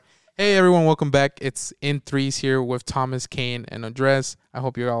Hey everyone, welcome back. It's in 3's here with Thomas, Kane, and Andres. I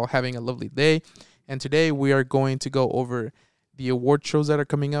hope you're all having a lovely day. And today we are going to go over the award shows that are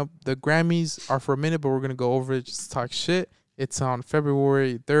coming up. The Grammys are for a minute, but we're going to go over it, just talk shit. It's on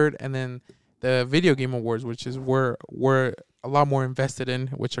February 3rd. And then the Video Game Awards, which is we're a lot more invested in,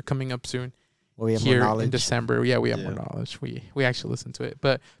 which are coming up soon. Well, we have here more knowledge. In December. Yeah, we have more knowledge. We actually listen to it.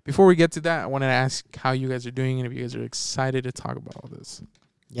 But before we get to that, I wanted to ask how you guys are doing and if you guys are excited to talk about all this.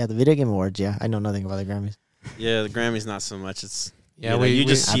 Yeah, the Video Game Awards. Yeah, I know nothing about the Grammys. Yeah, the Grammys not so much. It's you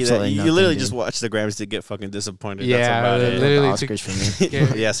just see that. You literally just watch the Grammys to get fucking disappointed. Yeah, that's about it. literally the Oscars for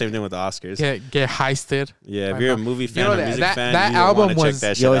me. Yeah, same thing with the Oscars. Get heisted. Yeah, if you're a movie fan or music fan, that you album want to was. check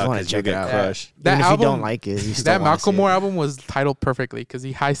that You always shit out want to because you check it get out. crushed. That Even album, if you don't like it, you still that Macklemore album was titled perfectly because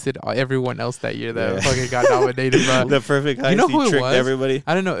he heisted everyone else that year that fucking got nominated. Bro. The perfect heist. You know who he it tricked was? everybody.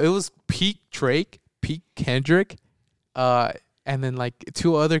 I don't know. It was Pete Drake, Pete Kendrick, and then like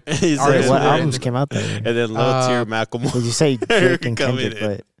two other artists. What albums came out that year? And then Lil Tier Macklemore. Did you say Drake and Kendrick?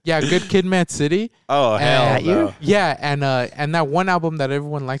 But Yeah, Good Kid, Mad City. Oh hell that year? no! Yeah, and that one album that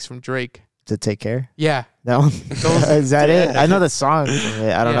everyone likes from Drake. To Take Care? Yeah, That one? Is that it? I know the song.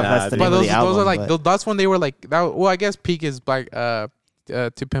 I don't know if that's the name of the album. Those are like that's when they were like that. Well, I guess Peak is like To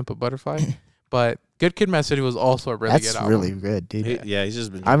Pimp a Butterfly, but Good Kid, Mad City was also a really good album. That's really good, dude. He's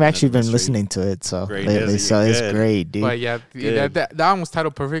just been. I've actually been listening to it lately, so it's great, dude. But yeah, that one was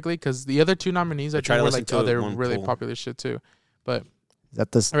titled perfectly because the other two nominees I think were like other really popular shit too. But is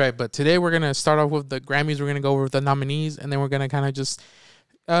that this? All right, but today we're gonna start off with the Grammys. We're gonna go over the nominees, and then we're gonna kind of just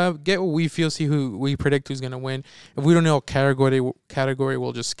get what we feel, see who we predict who's gonna win. If we don't know category,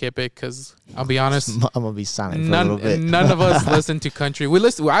 we'll just skip it because I'll be honest, I'm gonna be silent for a little bit. None of us listen to country. I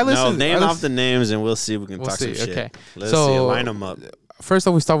listen. No, name off the names, and we'll see if we can talk some shit. Okay, let's see. Line them up. First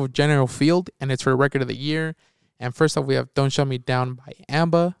off, we start with General Field, and it's for Record of the Year. And first off, we have "Don't Shut Me Down" by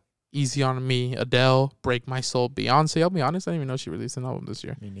Amba, "Easy on Me," Adele, "Break My Soul," Beyonce. I'll be honest, I didn't even know she released an album this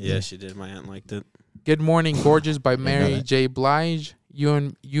year. Yeah, she did. My aunt liked it. "Good Morning, Gorgeous" by Mary J. Blige. You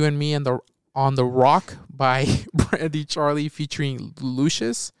and Me and on the Rock by Brandy Charlie featuring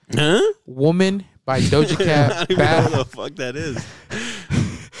Lucius. Huh? "Woman" by Doja Cat. I don't even know what the fuck that is.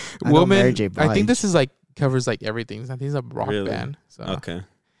 "Woman." I think this is like covers like everything. I think it's a rock band. So. Okay.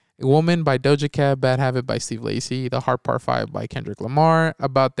 "Woman" by Doja Cat. "Bad Habit" by Steve Lacy. "The Hard Part 5" by Kendrick Lamar.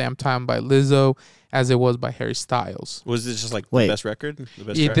 "About Damn Time" by Lizzo. "As It Was" by Harry Styles. Was this just like the best record? The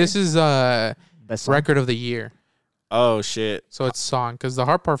best this is Best Record of the Year. Oh shit! So it's song because the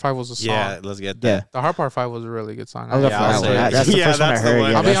Hard Part 5 was a song. Yeah, let's get that. The Hard Part 5 was a really good song. That's the first one I heard.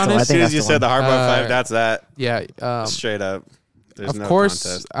 I'll be honest. As soon as you said the Hard Part 5, that's that. Yeah. Straight up. There's of no course,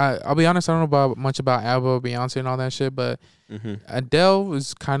 contest. I'll be honest. I don't know much about ABBA, Beyonce, and all that shit. But Adele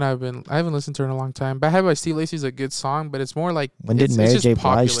was kind of I haven't listened to her in a long time. Bad Habit by Steve Lacy is a good song, but it's more like when did Mary J.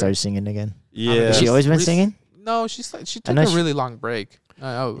 Blige start singing again? Yeah, has she always been singing? No, she took a really long break.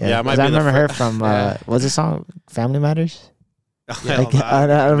 I remember her from what's the song Family Matters. I don't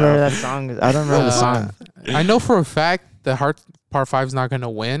remember that song. I don't remember the song. I know for a fact the Hard Part 5 is not gonna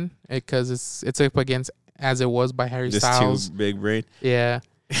win because it's up against "As It Was" by Harry Styles. Too big brain. Yeah.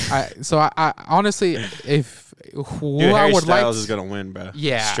 I honestly, if Harry Styles is gonna win, bro.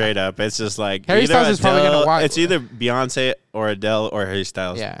 Yeah, straight up. It's just like Harry Styles is probably gonna watch. It's either Beyonce or Adele or Harry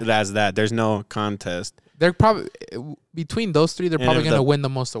Styles. Yeah, that's that. There's no contest. They're probably between those three. They're probably gonna win the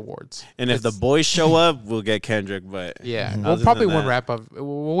most awards. And if the boys show up, we'll get Kendrick. But yeah, we'll probably win rap of.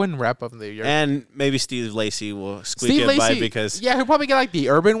 We'll win rap of the year. And maybe Steve Lacy will squeak it by because he'll probably get like the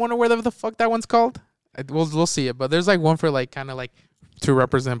urban one or whatever the fuck that one's called. We'll see it, but there's like one for like kind of like to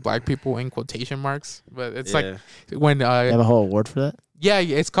represent black people in quotation marks. But it's like when they have a whole award for that. Yeah,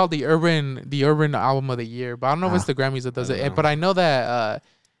 it's called the urban album of the year. But I don't know if it's the Grammys that does it. But I know that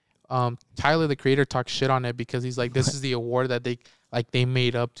Tyler the Creator talks shit on it because he's like, this is the award that they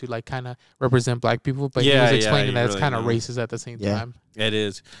made up to like kind of represent black people. But he was explaining that it's kind of racist at the same time. It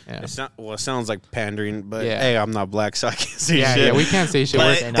is. Yeah. It sounds like pandering, but hey, I'm not black, so I can't say shit. Yeah, we can't say shit.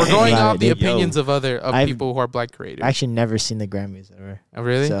 We're going off the opinions of people who are black creators. I actually never seen the Grammys ever. Oh,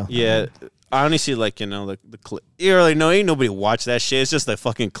 really? So, yeah. I only see like the clip. You really know ain't nobody watch that shit. It's just the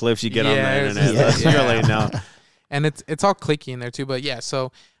fucking clips you get on the internet. You really know. And it's all clicky in there too. But yeah,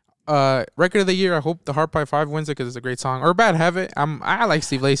 so Record of the Year, I hope the Hard Part 5 wins it because it's a great song. Or Bad Habit. I like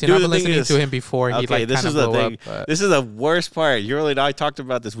Steve Lacy, and I've been listening to him before. Okay, this is the thing. This is the worst part. You really know. I talked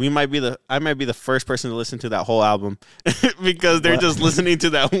about this. I might be the first person to listen to that whole album because they're just listening to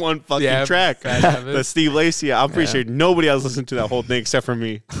that one fucking track. The Steve Lacy. I'm pretty sure nobody else listened to that whole thing except for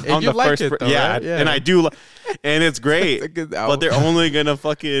me. I'm the first. Right? And I do. And it's great, but they're only gonna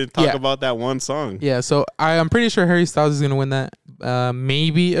fucking talk about that one song. Yeah, so I'm pretty sure Harry Styles is gonna win that.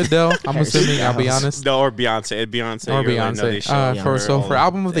 Maybe Adele. Adele. I'm assuming. I'll be honest. No, or Beyonce. Beyonce. Or Beyonce. For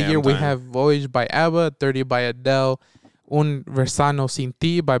album of the year, we have Voyage by ABBA, 30 by Adele, Un Versano Sin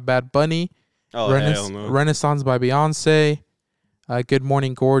Ti by Bad Bunny, Renaissance by Beyonce, Good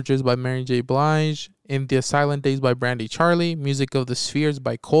Morning Gorgeous by Mary J. Blige, In the Silent Days by Brandy Charlie, Music of the Spheres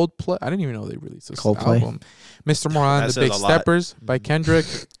by Coldplay. I didn't even know they released this album. Mr. Moran and the Big Steppers by Kendrick,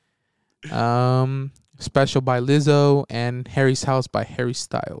 Special by Lizzo, and Harry's House by Harry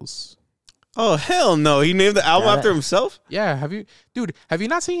Styles. Oh, hell no. He named the album after himself? Yeah. Have you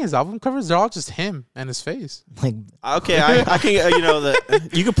not seen his album covers? They're all just him and his face. Like, okay, I can,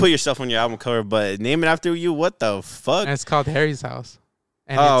 you can put yourself on your album cover, but name it after you? What the fuck? And it's called Harry's House.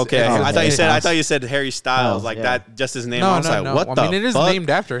 And okay. I thought you said Harry Styles, that, just his name. No, I was like, what the fuck? it is named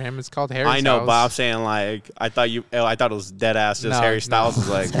after him. It's called Harry's House. I know, but I'm saying, like, I thought it was dead ass. Just Harry Styles was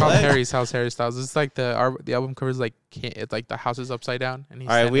like, it's called Harry's House, Harry Styles. It's like the album covers it's like the house is upside down. And he's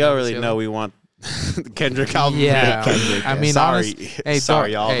all right, we already know we want Kendrick album. Yeah, Kendrick. I mean, sorry,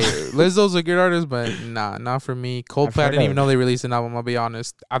 sorry, y'all. Hey, Lizzo's a good artist, but not for me. Coldplay, I didn't even know they released an album. I'll be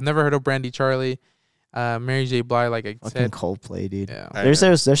honest. I've never heard of Brandy Charlie. Mary J. Blige, like I said, Coldplay, dude. Yeah. There's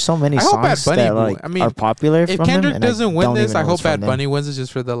so many songs that are popular. If from Kendrick them, doesn't win this, I hope Bad Bunny wins it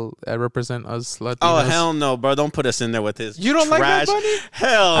just for the represent us Latinos. Oh hell no, bro! Don't put us in there with his. You don't trash. like Bad Bunny?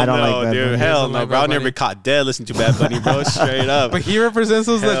 Hell no, dude. Hell no, bro! I'll never be caught dead listening to Bad Bunny, bro. Straight up. But he represents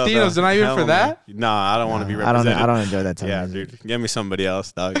us Latinos, and not even for that. Nah, I don't want to be represented. I don't enjoy that time. Yeah, dude. Give me somebody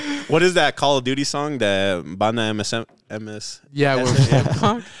else, dog. What is that Call of Duty song? The Banda MS. Yeah,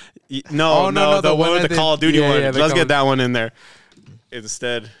 No, the one with the Call of Duty one. Let's get that one in there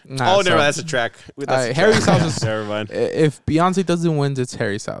instead. That's a track. Harry's House is. Never mind. If Beyonce doesn't win, it's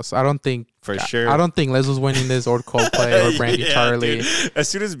Harry's House. I don't think for sure. I don't think Lizzo's winning this or Coldplay or Brandy Charlie. Dude. As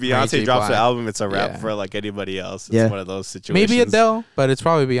soon as Beyonce drops the album, it's a wrap for like anybody else. It's one of those situations. Maybe Adele, but it's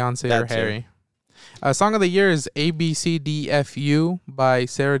probably Beyonce or Harry. Song of the year is ABCDFU by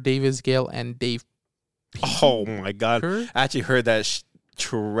Sarah Davis, Gale, and Dave P. Oh my God! I actually heard that.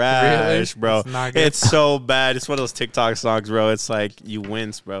 Trash, really? Bro. It's so bad. It's one of those TikTok songs, bro. It's like you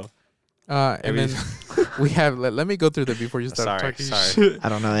wins, bro. And then we have. Let me go through that before you start talking shit. I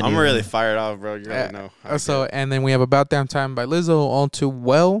don't know. I'm really fired off, bro. You already know. And then we have About Damn Time by Lizzo, All Too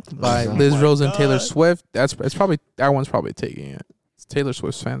Well by Liz Rose and Taylor Swift. That one's probably taking it. Taylor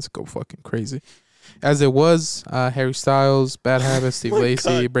Swift's fans go fucking crazy. As It Was, Harry Styles, Bad Habits, Steve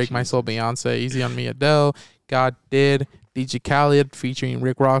Lacy, Break My Soul, Beyonce, Easy on Me, Adele, God Did, DJ Khaled featuring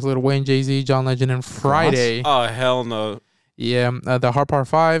Rick Ross, Lil Wayne, Jay-Z, John Legend, and Friday. Oh, hell no. Yeah, the Hard Part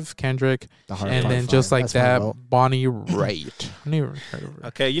 5, Kendrick, and then Just Like That, Bonnie Raitt. I never heard of her.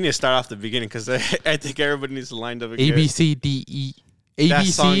 Okay, you need to start off the beginning because I think everybody needs to line up again. ABCDEFU.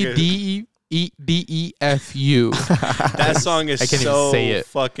 That song is so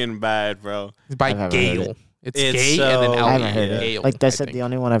fucking bad, bro. It's by Gale. It's gay and then I haven't heard it. Like I said, the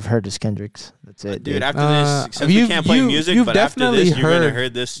only one I've heard is Kendrick's. That's it, dude. After this, since we can't play music, but after this, you're gonna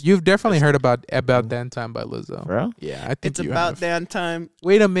heard this. You've definitely heard about Damn Time by Lizzo, bro. Yeah, I think it's About Damn Time.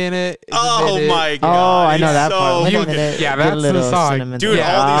 Wait a minute. My God. Oh, I know that part. Wait a minute. Yeah, that's the song, dude.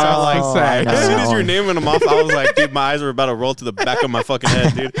 All these are like. As soon as you're naming them off, I was like, dude, my eyes were about to roll to the back of my fucking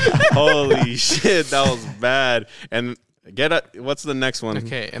head, dude. Holy shit, that was bad. And what's the next one?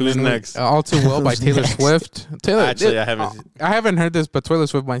 Okay, and who's next? All Too Well by Taylor Swift. Actually, I haven't heard this, but Taylor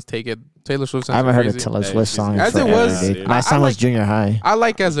Swift might take it. Taylor Swift. I haven't heard a Taylor Swift song. As It Was. My son was junior high. I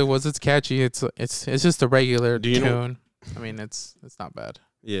like As It Was. It's catchy. It's just a regular tune. I mean, it's not bad.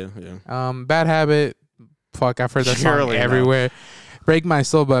 Yeah. Bad Habit. Fuck, I've heard that song everywhere. Break My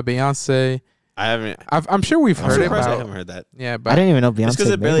Soul by Beyonce. I haven't. I'm sure we've heard it. I haven't heard that. Yeah, but I didn't even know Beyonce. It's because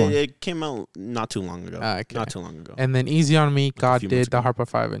it came out not too long ago. Okay. Not too long ago. And then Easy on Me, God Did, the Hard Part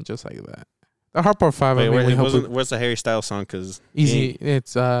 5, and Just Like That. The Hard Part 5. Where's the Harry Styles song? Because Easy.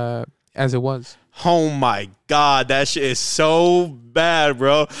 It's As It Was. Oh my God, that shit is so bad,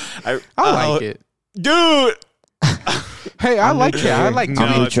 bro. I like it, dude. Hey, I like it. I like it.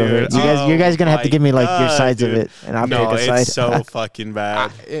 You guys gonna have to give me like your sides of it, and I'll pick a side. It's so fucking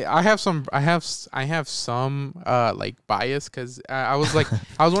bad. I have some like bias because I was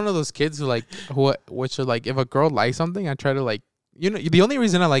one of those kids which are like if a girl likes something, I try to like. You know, the only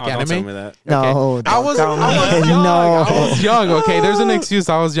reason I like anime. Don't tell me that. Okay. No, I was young. No. I was young. Okay, there's an excuse.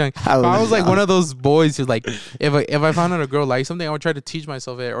 I was young. I was like one of those boys who like if I found out a girl liked something, I would try to teach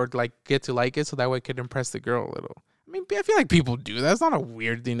myself it or like get to like it so that way I could impress the girl a little. I mean, I feel like people do. That's not a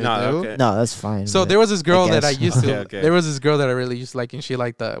weird thing to do. Okay. No, that's fine. So there was this girl that I used to. Okay. There was this girl that I really used to like, and she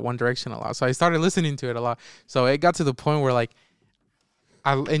liked the One Direction a lot. So I started listening to it a lot. So it got to the point where like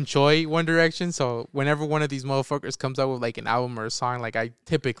I enjoy One Direction, so whenever one of these motherfuckers comes out with like an album or a song, like I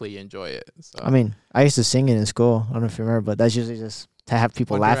typically enjoy it. So. I mean, I used to sing it in school. I don't know if you remember, but that's usually just to have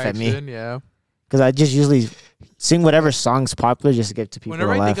people laugh at me. Yeah. Because I just usually sing whatever song's popular just to get to people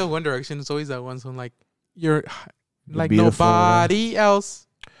Whenever to laugh. I think of One Direction, it's always that one song like you're like beautiful, nobody else.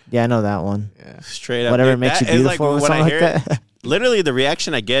 Yeah, I know that one. Yeah. Straight up. Whatever dude, makes you that is, beautiful like, or something like that. Literally, the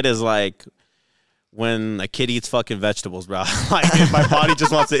reaction I get is like when a kid eats fucking vegetables, bro. Like my body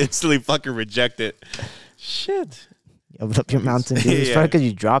just wants to instantly fucking reject it. Shit. You opened up your Mountain Dew. It's probably because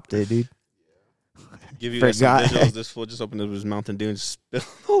you dropped it, dude. Give you guys some visuals. This fool just opened up his Mountain Dew and just spilled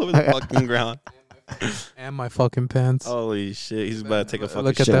all over the fucking ground. And my fucking pants. Holy shit. He's about to take a fucking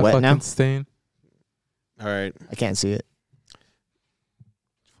Look at shit. that Wet fucking now? stain. All right. I can't see it.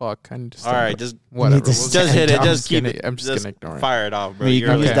 Fuck. I need to All right. Just whatever. just hit it. I'm Just keep gonna, it. I'm just gonna ignore it. Fire it off, bro. I mean, you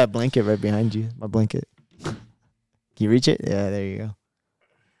can okay. use that blanket right behind you. My blanket. Can you reach it? Yeah, there you go.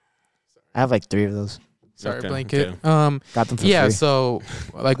 I have like 3 of those. Sorry, Okay, blanket. okay. Got them for Yeah, free. so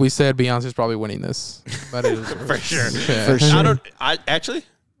like we said, Beyonce's probably winning this. But it is For sure. Yeah. For sure.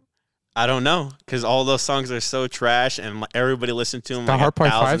 I don't know because all those songs are so trash and everybody listened to them. The like Heart Part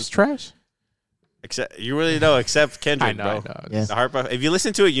 5's 1,000. trash? Except you really know, except Kendrick, I know. bro. Yeah. The Heart Part. If you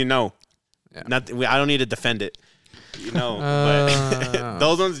listen to it, you know. Yeah. I don't need to defend it. You know, but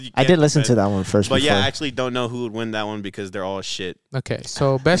those ones. You I can't did listen defend. to that one first. But before. yeah, I actually don't know who would win that one because they're all shit. Okay,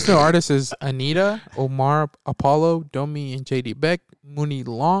 so best new artist is Anita, Omar Apollo, Domi and JD Beck, Mooney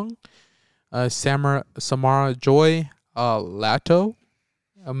Long, Samara Joy, Lato,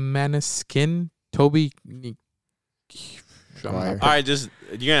 Maniskin, Toby. All right, just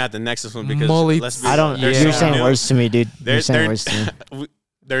you're gonna have to next this one because Molly- let's be I don't. they're You're so saying new. words to me, dude. They're You're saying words to me.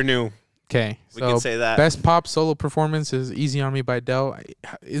 they're new. Okay, We so can say that. best pop solo performance is Easy on Me by Adele.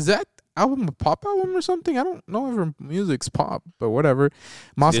 Is that album a pop album or something? I don't know if her music's pop, but whatever.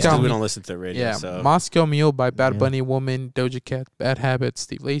 Just Moscow. 'cause we don't listen to the radio. Yeah, So. Moscow Mule by Bad Yeah. Bunny, Woman, Doja Cat, Bad Habits,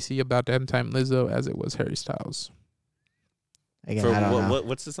 Steve Lacy, About Damn Time, Lizzo, As It Was, Harry Styles. Again, For I don't know.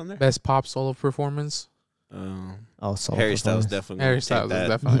 what's this on there? Best pop solo performance. Oh, soul Harry Styles performance. definitely. Harry gonna Styles take is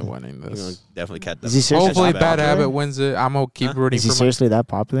that. definitely winning We're gonna this. definitely catch that. Is he seriously Hopefully, that Bad popular? Habit wins it. I'm gonna keep rooting Is he for my seriously that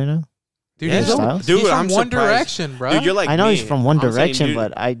popular now? dude. Yeah. He's, from, Styles? Dude, he's from I'm One surprised. Direction, bro. Dude, you're like I know me. he's from One I'm saying, Direction, dude,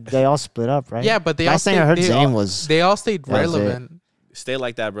 but they all split up, right? yeah, but they all Last thing I stayed, heard, they Zayn all, was. they all stayed That was it. relevant. stay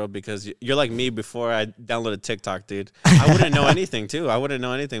like that, bro, because you're like me before I downloaded TikTok, dude. I wouldn't know anything, too. I wouldn't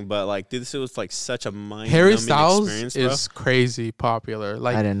know anything, but, like, dude, this was, like, such a mind-numbing Harry Styles experience, bro. is crazy popular. I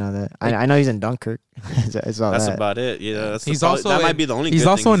Like didn't know that. I know he's in Dunkirk. It's all That's that. about it. Yeah, that's he's probably, also that in, might be the only he's good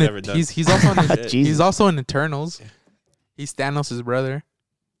also thing in he's ever done. he's also in Shit. he's also in Eternals. He's Thanos' brother.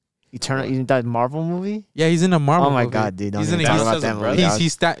 Eternal. You that Marvel movie? Yeah, he's in a Marvel. Oh my movie. god, dude! Don't He's even in a- talk Thanos about has a that brother?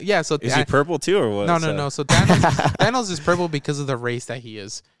 movie. Yeah. So Is he purple, too, or what? no. So Thanos is purple because of the race that he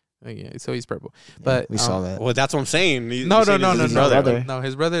is. Yeah, so he's purple. But we saw that. Well, that's what I'm saying. No. You're saying this is his brother. No,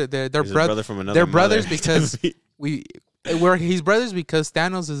 his brother. They're He's his brothers. brother from another They're brothers mother. because he's brothers because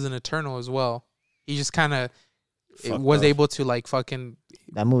Thanos is an Eternal as well. He just kind of was up. able to like fucking.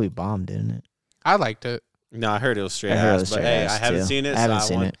 That movie bombed, didn't it? I liked it. No, I heard it was straight I heard it ass, was but straight hey, ass, I haven't too. seen it. I haven't so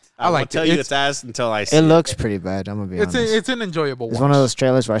seen it. I won't liked tell it. you It's- it's ass until I see It looks pretty bad. I'm gonna be honest. It's an enjoyable. It's watch. one of those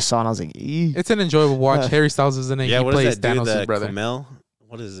trailers where I saw and I was like, "Eee." It's an enjoyable watch. Harry Styles is in it. Yeah, He what is plays that dude? Thanos' That brother. Kumail?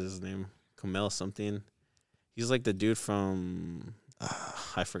 What is his name? Kumail something. He's like the dude from.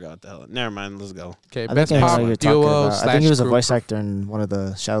 I forgot what the hell. Never mind. Let's go. Okay, I best think I know pop who you're talking duo about. slash I think he was a group. voice actor in one of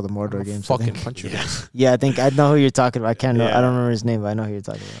the Shadow of the Mordor games. I Fucking think. punch you. Yeah. Yeah, I think I know who you're talking about. I can't know. Yeah. I don't remember his name, but I know who you're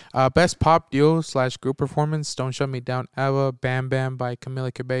talking about. Best pop duo slash group performance: Don't Shut Me Down, Ava, Bam Bam by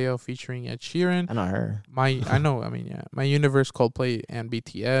Camila Cabello featuring Ed Sheeran. I know her. My Universe, Coldplay and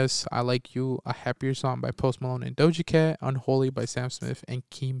BTS. I Like You, a Happier Song by Post Malone and Doja Cat. Unholy by Sam Smith and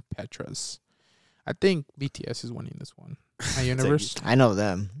Keem Petras. I think BTS is winning this one. My Universe. I know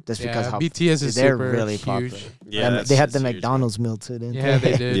them just because how BTS is they're super really huge. popular. Yeah, They- that's- they had the that's huge, McDonald's meal too, didn't Yeah,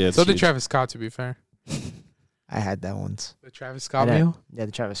 they they? did. Yeah, it's So did huge. Travis Scott, to be fair. I had that once. The Travis Scott I meal? Yeah,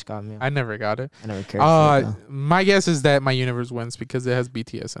 the Travis Scott meal. I never got it. I never cared for it, though. My guess is that My Universe wins because it has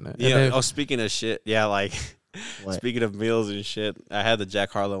BTS in it. And Yeah. if- Oh, speaking of shit. Yeah, like. What? Speaking of meals and shit, I had the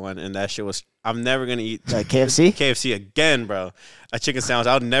Jack Harlow one, and that shit was. I'm never gonna eat Like KFC? KFC again, bro. A chicken sandwich.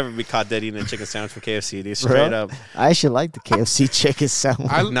 I would never be caught dead eating a chicken sandwich from KFC. Dude, Bro? straight up. I actually like the KFC chicken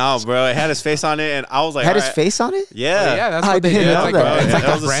sandwich. No, bro. It had his face on it, and I was like, Had his alright. face on it? Yeah, yeah, that's I what they didn't do. know It's like, that. it's Yeah, like that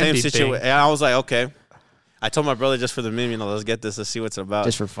a was the same brandy situation. thing. And I was like, okay. I told my brother just for the meme, let's get this, let's see what's about.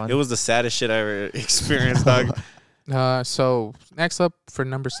 Just for fun. It was the saddest shit I ever experienced, dog. So next up for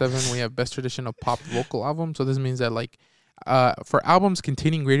number 7, we have Best Traditional Pop Vocal Album. So this means that like For albums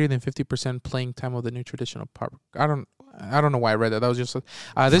containing greater than 50% playing time of the new traditional pop. I don't know why I read that. That was just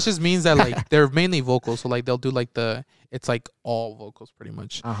this just means that like they're mainly vocals, so like they'll do like it's like all vocals pretty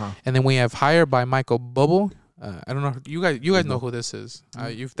much. And then we have Higher by Michael Bublé. I don't know, you guys know who this is.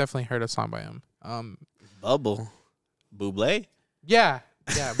 You've definitely heard a song by him. Bublé? Yeah,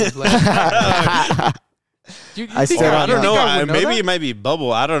 Bublé. I don't know. Maybe it might be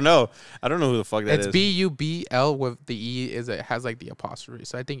Bubble. I don't know. I don't know who the fuck that is. It's Bubl with the E it has like the apostrophe.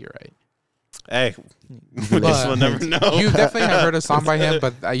 So I think you're right. Hey, we just will never know. You definitely have heard a song by him,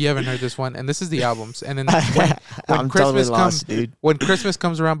 but you haven't heard this one. And this is the albums. And then when Christmas comes, dude. When Christmas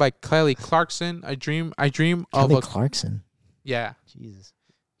comes around by Kelly Clarkson, I dream of a Clarkson. Yeah, Jesus.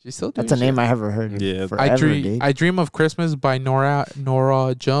 She's still doing That's a name I ever heard. Yeah, forever, I Dream of Christmas by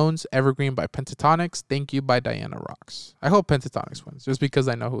Nora Jones. Evergreen by Pentatonics. Thank You by Diana Ross. I hope Pentatonics wins, just because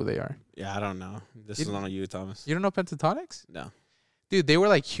I know who they are. Yeah, I don't know. This is on you, Thomas. You don't know Pentatonics? No. Dude, they were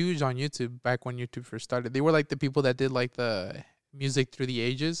like huge on YouTube back when YouTube first started. They were like the people that did like the music through the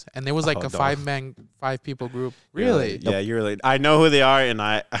ages, and there was like a 5 people group. Really? Yeah, you're like, I know who they are, and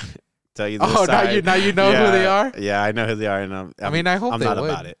I tell you this. Oh, now you know who they are? Yeah, I know who they are, and I hope I'm not would.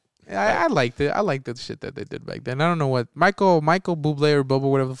 About it. I liked it. I liked the shit that they did back then. I don't know what Michael Bublé or Bubba,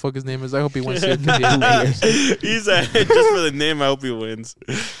 whatever the fuck his name is. I hope he wins too. He said just for the name, I hope he wins.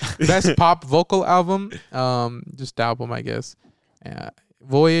 Best pop vocal album, just album, I guess.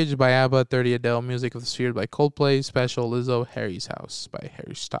 Voyage by ABBA, 30 Adele, Music of the Sphere by Coldplay, Special Lizzo, Harry's House by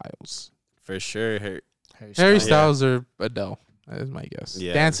Harry Styles. For sure, Harry Styles or Adele. That is my guess.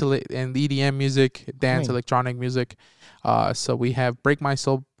 Yeah. Dance and EDM music, electronic music. So we have Break My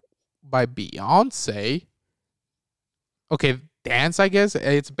Soul by Beyonce. Okay, dance, I guess.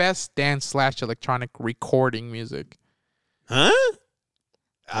 It's best dance / electronic recording music. Huh?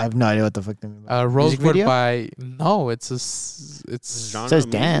 I have no idea what the fuck they mean. Rosewood by it says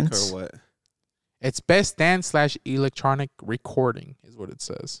dance or what? It's best dance / electronic recording is what it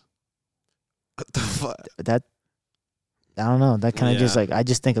says. What the fuck? That I don't know. That kind of just like I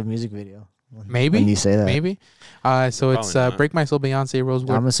just think of music video. Maybe when you say that. Maybe. So it's Break My Soul, Beyonce,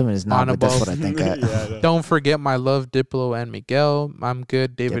 Rosewood. I'm assuming it's not, but that's what I think. Don't Forget My Love, Diplo and Miguel. I'm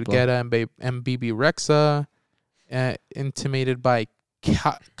Good, David Guetta and BB Rexa. Intimated by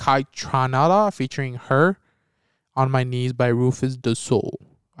Kai Tranada featuring Her. On My Knees by Rufus Du Sol.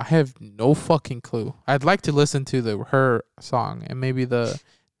 I have no fucking clue. I'd like to listen to the Her song and maybe the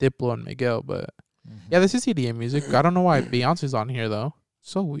Diplo and Miguel, but yeah, this is EDM music. I don't know why Beyonce's on here though.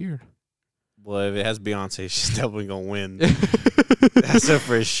 So weird. Well, if it has Beyonce, she's definitely gonna win. That's it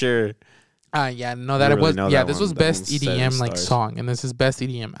for sure. Yeah, no, that it was. Yeah, this was best EDM like song, and this is best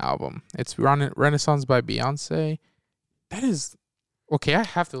EDM album. It's Renaissance by Beyonce. That is okay. I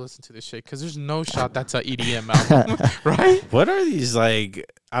have to listen to this shit because there's no shot that's an EDM album, right? What are these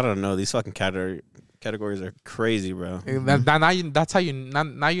like? I don't know. These fucking categories are crazy, bro. That's how you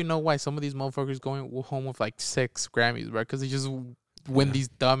know why some of these motherfuckers going home with like 6 Grammys, bro, because they just win these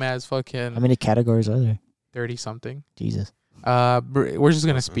dumbass fucking. How many categories are there? 30 something. Jesus. We're just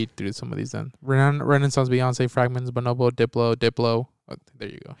gonna speed through some of these then. Renaissance, Beyonce, Fragments, Bonobo, Diplo. Oh, there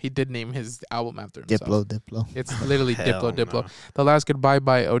you go. He did name his album after himself. Diplo. It's literally Diplo. No. The Last Goodbye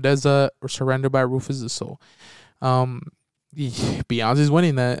by Odessa or Surrender by Rufus Du Sol. Beyonce's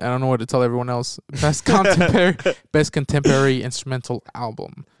winning that. I don't know what to tell everyone else. Best contemporary instrumental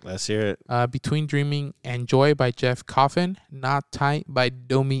album. Let's hear it. Between Dreaming and Joy by Jeff Coffin. Not Tight by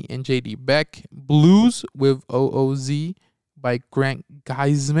Domi and JD Beck. Blues with OOZ by Grant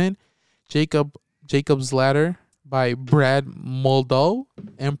Geisman. Jacob's Ladder by Brad Moldo.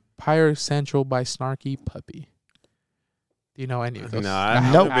 Empire Central by Snarky Puppy. Do you know any of those? No,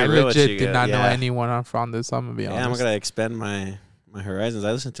 I legit did not know anyone from this. I'm gonna be honest. Yeah, I'm gonna expand my horizons.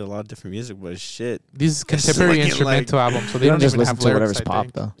 I listen to a lot of different music, but shit, these contemporary instrumental albums, so they don't just even listen have to lyrics, whatever's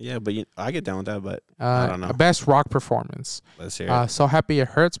pop though. Yeah, but I get down with that. But I don't know. A best rock performance. Let's hear it. So Happy It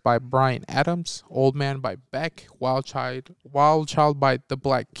Hurts by Bryan Adams. Old Man by Beck. Wild Child by The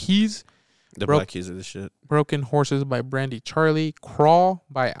Black Keys. Black Keys are the shit. Broken Horses by Brandy Charlie. Crawl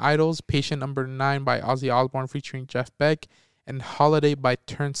by Idols. Patient Number 9 by Ozzy Osbourne featuring Jeff Beck. And Holiday by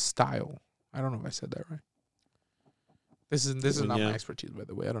Turnstile. I don't know if I said that right. This is not my expertise, by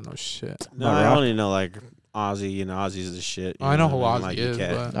the way. I don't know shit. No, I only know like Ozzy. You know, Ozzy's the shit. I know who Ozzy is.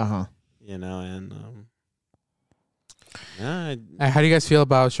 But you know, and how do you guys feel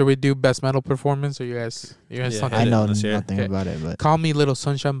about? Should we do best metal performance, or you guys? I know nothing about it, but Call Me Little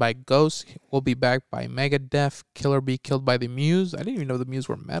Sunshine by Ghost. We'll Be Back by Megadeth. Killer Be Killed by The Muse. I didn't even know The Muse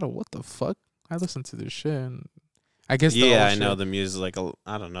were metal. What the fuck? I listened to this shit. And I guess I know the Muse is like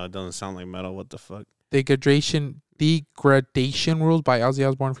I don't know. It doesn't sound like metal. What the fuck? Degradation Degradation Rules by Ozzy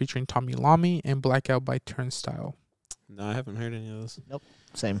Osbourne featuring Tommy Lamy, and Blackout by Turnstile. No, I haven't heard any of those. Nope.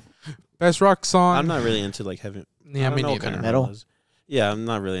 Same. Best rock song. I'm not really into like heavy. Yeah, me neither. Kind of metal. Yeah, I'm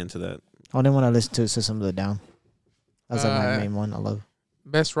not really into that. Only one I listen to is System of the Down. That's like my main one I love.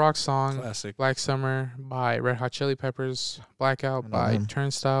 Best rock song. Classic. Black Summer by Red Hot Chili Peppers. Blackout by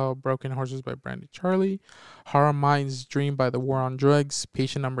Turnstile. Broken Horses by Brandy Charlie. Horror Mind's Dream by The War on Drugs.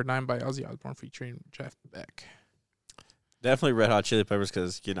 Patient Number 9 by Ozzy Osbourne featuring Jeff Beck. Definitely Red Hot Chili Peppers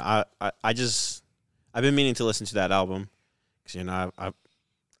because, I've been meaning to listen to that album because, I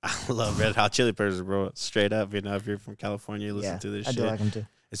love Red Hot Chili Peppers, bro. Straight up, if you're from California, you listen to this shit. I do like them too.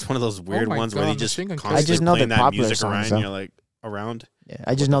 It's one of those weird ones where they just constantly I just know playing the that popular music songs, around. You're like, around? Yeah,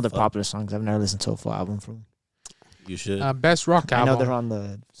 I just know the popular songs. I've never listened to a full album from them. You should. Best rock album. I know they're on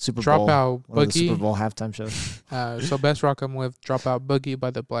the Super Bowl. Dropout Boogie. Super Bowl halftime show. So best rock album with Dropout Boogie by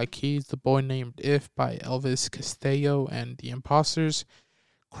the Black Keys. The Boy Named If by Elvis Costello and the Imposters.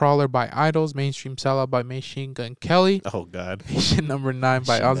 Crawler by Idols, Mainstream Sellout by Machine Gun Kelly. Oh, God. Patient Number 9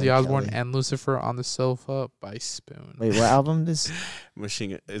 by Machine Ozzy Gun Osbourne, Kelly. and Lucifer on the Sofa by Spoon. Wait, what album is?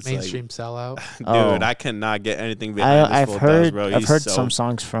 Machine Gun. It's Mainstream Sellout. Dude, Oh. I cannot get anything behind I've this heard, bro. I've heard some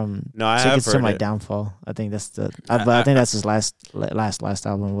songs from. No, I Tickets have to heard My it. Downfall. I think that's the. But I think that's his last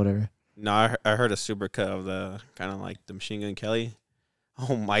album, whatever. No, I heard a super cut of the kind of like the Machine Gun Kelly.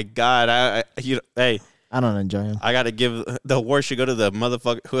 Oh my God! Hey, I don't enjoy him. I gotta give the award should go to the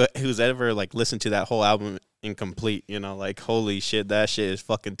motherfucker who's ever like listened to that whole album incomplete. Like holy shit, that shit is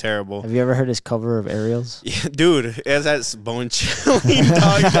fucking terrible. Have you ever heard his cover of Aerials? Yeah, dude, that's bone chilling,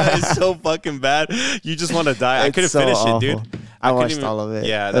 dog. That is so fucking bad. You just want to die. I couldn't finish it, dude. I watched all of it.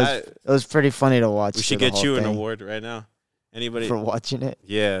 Yeah, it was pretty funny to watch. We should get you an award right now. Anybody for watching it?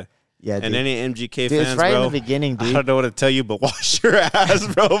 Yeah. Yeah, and dude. any MGK dude, fans, it's right bro, in the beginning, dude. I don't know what to tell you, but wash your ass,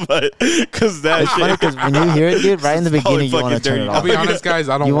 bro. But because that it's shit, funny because when you hear it, dude, right in the beginning, you want to turn it off. I'll be honest, guys.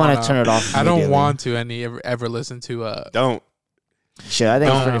 I don't. You want to turn it off. I don't want to ever listen to. Don't. Shit, I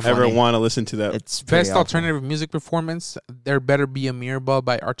think don't ever want to listen to that. It's best awful. alternative music performance. There Better Be a Mirror Ball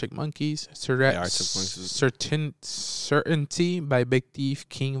by Arctic Monkeys. Certainty by Big Thief.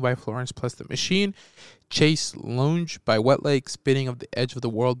 King by Florence Plus the Machine. Chase Lounge by Wet Lake. Spinning of the Edge of the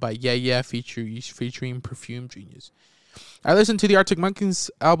World by Yeah Yeah featuring Perfume Genius. I listened to the Arctic Monkeys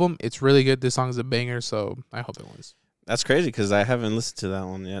album. It's really good. This song is a banger, so I hope it wins. That's crazy because I haven't listened to that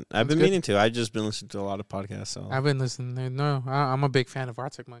one yet. I've been meaning to. I've just been listening to a lot of podcasts. So I've been listening. No, I'm a big fan of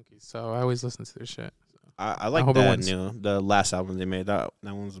Arctic Monkeys, so I always listen to their shit. So. I like that the last album they made. That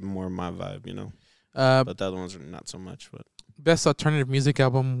one's more my vibe, but the other ones are not so much. But best alternative music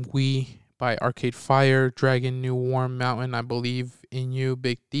album, We by Arcade Fire, Dragon, New Warm Mountain, I Believe in You,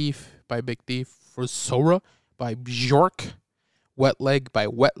 Big Thief by Big Thief, for Sora by Bjork, Wet Leg by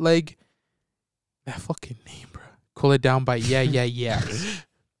Wet Leg. That fucking name, bro. Cool It Down by Yeah Yeah Yeah.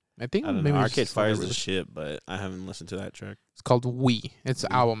 I think I don't maybe know. Arcade Fire is the shit, but I haven't listened to that track. It's called We. It's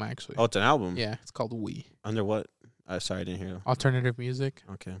an album actually. Oh, it's an album. Yeah, it's called We. Under what? Sorry, I didn't hear. Alternative music.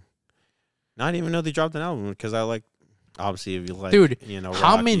 Okay. No, I didn't even know they dropped an album because I like. Obviously, if you like, dude, rock,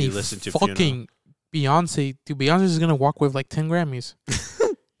 how many you listen to fucking Beyonce? Dude, Beyonce is gonna walk with like 10 Grammys.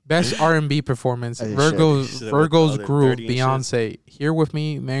 Best R&B performance: Virgo's Groove, Beyonce. Here with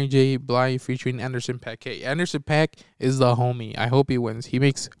me, Mary J. Blige featuring Anderson .Paak. Hey, Anderson .Paak is the homie. I hope he wins. He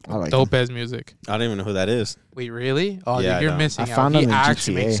makes dope ass music. I don't even know who that is. Wait, really? Oh, yeah, dude, you're missing out. Found him He in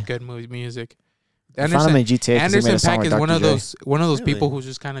actually GTA. makes good music. I found him in GTA. Anderson .Paak is one of those really? people who's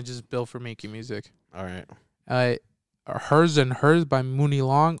just kind of just built for making music. All right. Hers and Hers by Mooney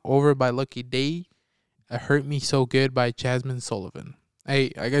Long, Over by Lucky Day, Hurt Me So Good by Jasmine Sullivan.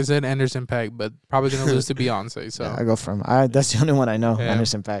 Hey, like I said, Anderson .Paak, but probably gonna lose to Beyonce. So yeah, I go from that's the only one I know. Yeah.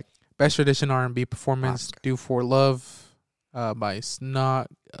 Anderson .Paak. Best traditional R&B performance: "Do for Love" by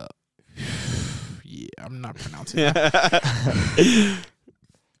Snot. Yeah, I'm not pronouncing that.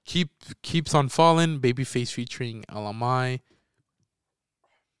 Keeps on Falling, Babyface featuring Alamai.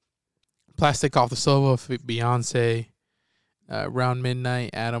 Plastic Off the Sofa, Beyonce. Round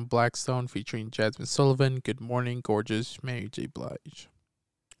Midnight, Adam Blackstone featuring Jasmine Sullivan. Good Morning, Gorgeous, Mary J. Blige.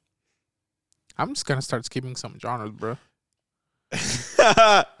 I'm just going to start skipping some genres, bro.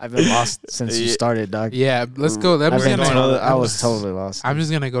 I've been lost since you started, dog. Yeah, let's go. I was totally lost. I'm just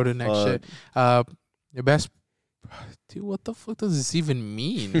going to go to next shit. Your best... Dude, what the fuck does this even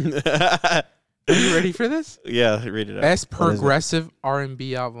mean? Are you ready for this? Yeah, read it out. Best progressive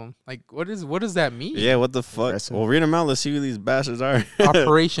R&B album. Like, what does that mean? Yeah, what the fuck? Well, read them out. Let's see who these bastards are.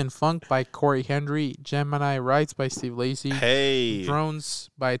 Operation Funk by Corey Henry. Gemini Rights by Steve Lacy. Hey.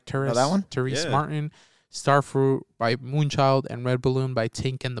 Drones by Therese Yeah. Martin. Starfruit by Moonchild. And Red Balloon by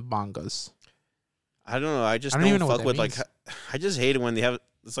Tink and the Bongas. I don't know. I just don't fuck with like. I just hate it when they have.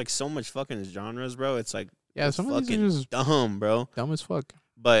 It's like so much fucking genres, bro. It's like some of fucking these are just dumb, bro. Dumb as fuck.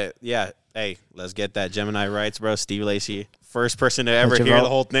 But yeah, hey, let's get that Gemini rights, bro. Steve Lacy, first person to ever hear the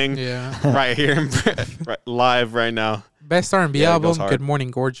whole thing. Yeah, right here, live right now. Best R&B album. Good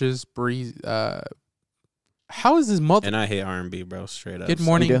Morning Gorgeous. Breeze. How is this multi? And I hate R&B, bro. Straight up. Good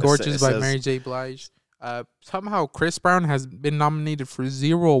Morning Gorgeous by Mary J. Blige. Somehow Chris Brown has been nominated for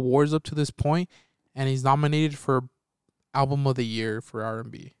 0 awards up to this point, and he's nominated for Album of the Year for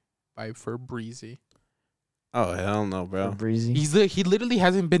R&B for Breezy. Oh hell no, bro! Breezy. He literally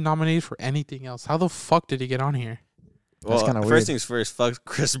hasn't been nominated for anything else. How the fuck did he get on here? Well, that's kind of weird. First things first, fuck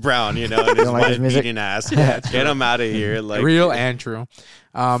Chris Brown, and his wife beating ass. Get him out of here, like real and true.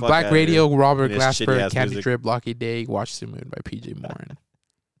 Black Radio, Robert Glasper, Candy music. Drip, Lucky Day, Watch the Moon by PJ Morton.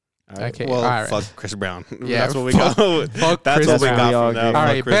 Okay, well, all right. Fuck Chris Brown. Yeah, that's what we got. Fuck that's Chris what we got from that. All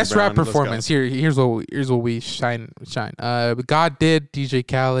right, best rap performance. Here's what we shine. God Did, DJ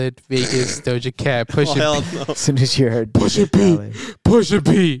Khaled, Vegas, Doja Cat, Pusha P. As soon as you heard Pusha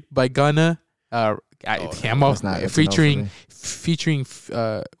P by Gunna. Featuring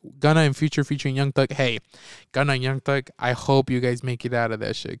Gunna and Future featuring Young Thug. Hey, Gunna and Young Thug, I hope you guys make it out of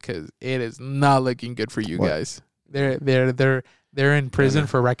that shit because it is not looking good for you guys. They're in prison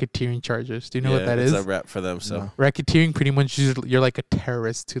for racketeering charges. Do you know what that is? It's a rap for them. So racketeering, pretty much, you're like a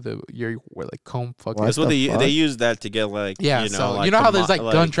terrorist to you're like comb fucking. That's what they use that to get like so you know how there's like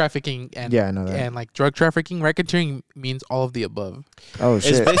gun trafficking and and like drug trafficking. Racketeering means all of the above. Oh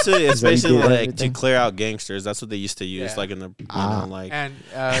shit! It's basically like to clear out gangsters. That's what they used to use like in the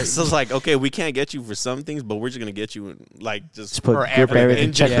so it's like okay, we can't get you for some things, but we're just gonna get you like just for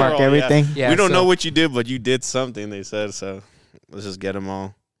everything. Check mark everything. We don't know what you did, but you did something. They said so. Let's just get them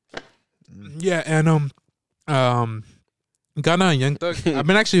all. Yeah, and Gunna and Young Thug. I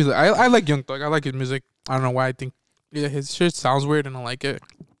mean, actually, I like Young Thug. I like his music. I don't know why. I think his shit sounds weird, and I like it.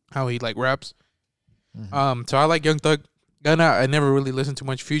 How he like raps. Mm-hmm. So I like Young Thug. Gunna, I never really listened to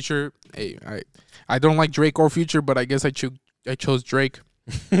much Future. Hey, I don't like Drake or Future, but I guess I chose Drake.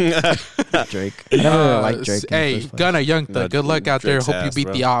 Drake. I never really liked Drake. Hey, Gunna, Young Thug. Good luck out Drake's there. Hope you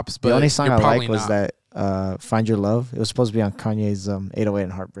beat the ops. But the only song I like was that. Find Your Love. It was supposed to be on Kanye's 808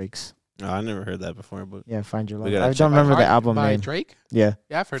 and Heartbreaks. Oh, I never heard that before, but yeah, Find Your Love. I don't remember the album by name. Drake? Yeah.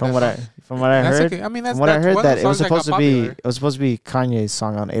 Yeah, I've heard from what I heard. Okay. I mean, that it was supposed to be Kanye's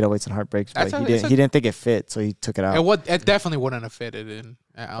song on 808s and Heartbreaks, but he didn't think it fit, so he took it out. It definitely wouldn't have fitted in.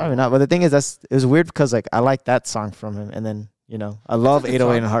 Probably not. But the thing is, it was weird because like I like that song from him, and then I love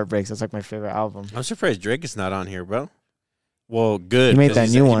 808 and Heartbreaks. That's like my favorite album. I'm surprised Drake is not on here, bro. Well, good. He made that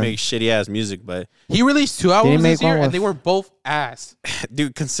new one. He makes shitty ass music, but he released 2 albums this year, and they were both ass.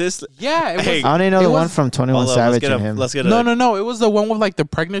 Dude, consistent. Yeah, I only know the one from 21 Savage and him. No. It was the one with like the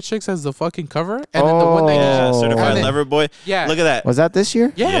pregnant chicks as the fucking cover, and then the one Certified Lover Boy. Yeah, look at that. Was that this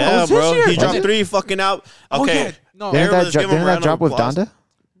year? Yeah, bro. This year. He dropped 3 fucking out. Okay, no, didn't that drop with Donda?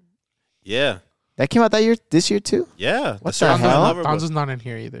 Yeah. That came out this year too? Yeah. What the hell? Donda's not in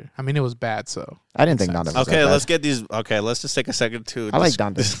here either. I mean, it was bad, so. I didn't think Donda was okay, let's get these. Okay, let's just take a second to. I like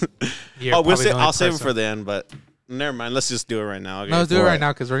Donda. I'll save it for the end, but never mind. Let's just do it right now. Okay? No, let's do it right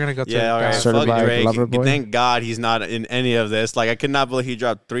now because we're going to go to all right. Fuck Drake. Thank God he's not in any of this. Like, I could not believe he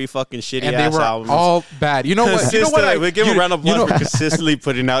dropped 3 fucking shitty and ass they were albums. all bad. You know what? We give him a round of applause for consistently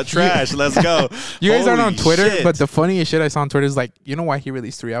putting out trash. Let's go. You guys aren't on Twitter, but the funniest shit I saw on Twitter is like, you know why he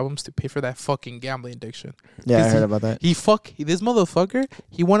released 3 albums? To pay for that fucking gambling addiction. Yeah, I heard about that. This motherfucker,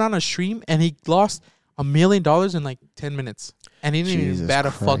 he went on a stream and he lost $1 million in like 10 minutes. And he didn't even bat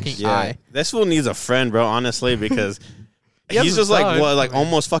a fucking eye. This fool needs a friend, bro, honestly, because he's just like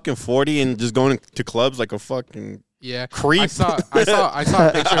almost fucking 40 and just going to clubs like a fucking creep. I saw a picture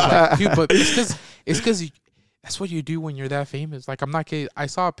of like, dude, but it's because that's what you do when you're that famous. Like, I'm not kidding. I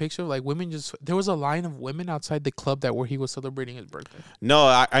saw a picture of like women there was a line of women outside the club where he was celebrating his birthday.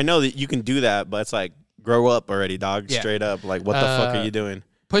 No, I know that you can do that, but it's like, grow up already, dog. Yeah. Straight up. Like, what the fuck are you doing?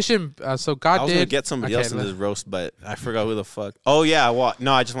 Push him. So God did. I was going to get somebody else in this roast, but I forgot who the fuck. Oh, yeah. Well,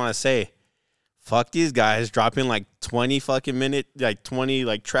 no, I just want to say, fuck these guys dropping like 20 fucking minute, like 20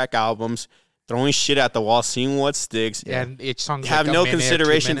 like track albums, throwing shit at the wall, seeing what sticks. Yeah, and each song have like no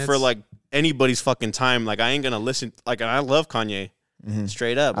consideration for like anybody's fucking time. Like, I ain't going to listen. Like, and I love Kanye. Mm-hmm.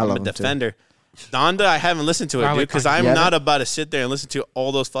 Straight up. I'm a defender. Donda, I haven't listened to it, dude, because I'm not about to sit there and listen to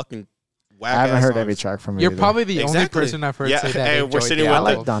all those fucking whack I haven't heard songs. every track from it. You're probably the only person I've heard say that. Hey, we're sitting with I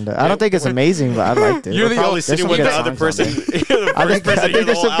like Donda. I don't think it's amazing, but I liked it. You're probably sitting with the other person. I think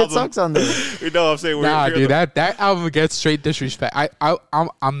there's some good songs on there. You know what I'm saying? Nah, dude, that album gets straight disrespect.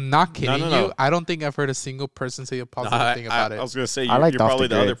 I'm not kidding you. I don't think I've heard a single person say a positive thing about it. I was gonna say you're probably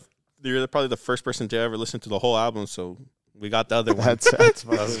the other. you're probably the first person to ever listen to the whole album, so we got the other one.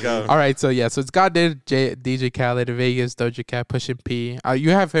 Let's go. All right, so it's God Did, DJ Khaled, Vegas, Doja Cat, Pushin P. You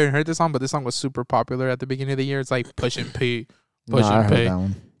haven't heard this song, but this song was super popular at the beginning of the year. It's like Pushin P, Pushin P. That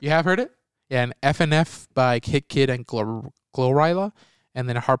one. You have heard it? Yeah, and FNF by Hit Kid and Glorilla, and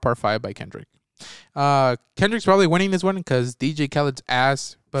then Hard Part 5 by Kendrick. Kendrick's probably winning this one because DJ Khaled's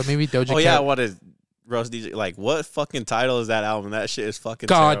ass, but maybe Doja Cat. Oh, yeah, what is Roast DJ? Like, what fucking title is that album? That shit is fucking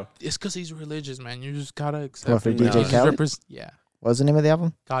God, terrible. it's because he's religious, man. You just gotta accept What, for it. DJ Khaled? Yeah. What's the name of the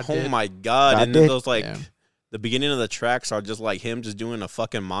album? God Oh, did. my God. God And did? then those, like, Yeah. the beginning of the tracks are just like him just doing a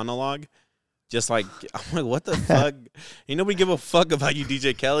fucking monologue. Just like, I'm like, what the fuck? Ain't nobody give a fuck about you,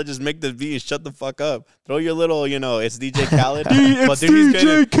 DJ Khaled. Just make the beat and shut the fuck up. Throw your little, it's DJ Khaled. It's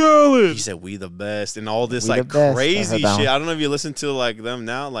DJ Khaled. He said, we the best. And all this, We like, the best. I crazy heard that shit. one. I don't know if you listen to, like, them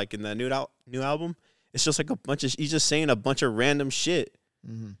now, like, in that new album. It's just like a bunch of, he's just saying a bunch of random shit.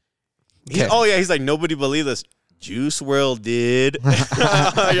 Mm-hmm. He's like, nobody believed us. Juice WRLD did. You're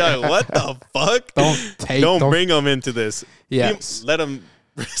like, what the fuck? Don't bring him into this. Yeah. Let him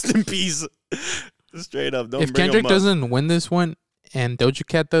rest in peace. Straight up. Don't If bring Kendrick him up. doesn't win this one and Doja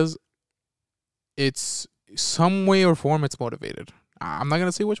Cat does, it's some way or form it's motivated. I'm not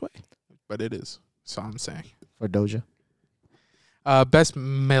gonna say which way, but it is. So I'm saying. For Doja. Best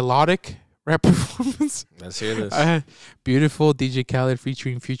melodic rap performance. Let's hear this. Beautiful DJ Khaled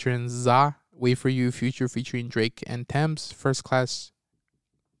featuring Future and Za. Wait for You Future featuring Drake and Thames. First Class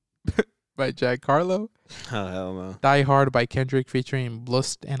by Jack Harlow. Oh, hell no. Die Hard by Kendrick featuring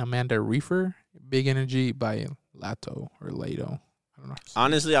Blust and Amanda Reefer. Big Energy by Lato. I don't know.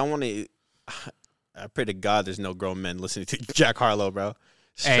 Honestly, I pray to God there's no grown men listening to Jack Harlow, bro.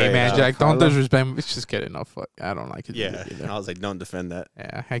 Hey Straight man, up. Jack, don't Harlow. disrespect me. It's just kidding. No fuck. I don't like it. Yeah. either. I was like, don't defend that.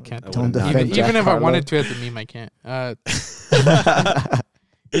 Yeah, I can't. Don't defend Jack even if I Harlow. wanted to as a meme, I can't.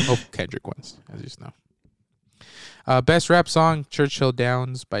 Hope Kendrick wins, as you know. Best rap song, Churchill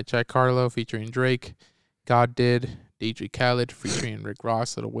Downs by Jack Harlow featuring Drake. God Did, DJ Khaled featuring Rick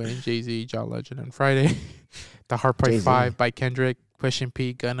Ross, Lil Wayne, Jay-Z, John Legend, and Friday. The Heart Part Jay-Z. 5 by Kendrick. Pushin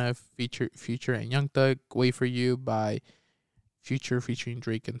P, Gunna, Future and Young Thug. Wait for You by Future featuring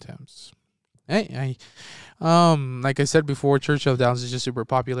Drake and Thames. Hey, like I said before, Churchill Downs is just super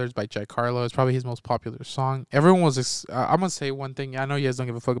popular. It's by Jack Harlow. It's probably his most popular song. Everyone was. I'm gonna say one thing. I know you guys don't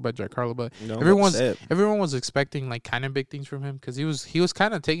give a fuck about Jack Harlow, but everyone was expecting like kind of big things from him because he was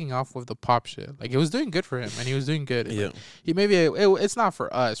kind of taking off with the pop shit. Like it was doing good for him, and he was doing good. Yeah. Like, he maybe it's not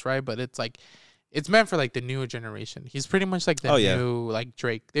for us, right? But it's like. It's meant for like the newer generation. He's pretty much like the new like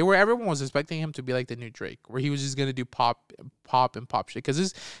Drake. Everyone was expecting him to be like the new Drake, where he was just gonna do pop shit. Because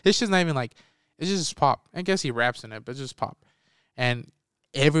his shit's not even like it's just pop. I guess he raps in it, but it's just pop. And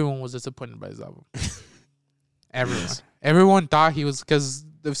everyone was disappointed by his album. Everyone thought he was because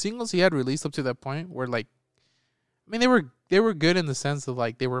the singles he had released up to that point were like, I mean they were good in the sense of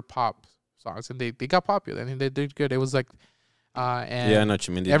like they were pop songs and they got popular and they did good. It was like. And I know what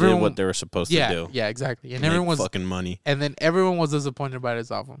you mean. They did what they were supposed to do. Yeah, exactly. And Make everyone was fucking money. And then everyone was disappointed by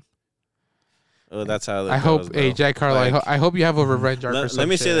his album. Oh, that's how. I hope, hey Jack Harlow, Like, I hope you have a revenge arc. let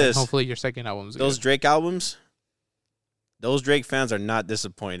me say this. Hopefully, your second album's those good. Drake albums. Those Drake fans are not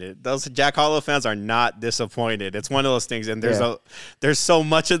disappointed. Those Jack Harlow fans are not disappointed. It's one of those things, and there's so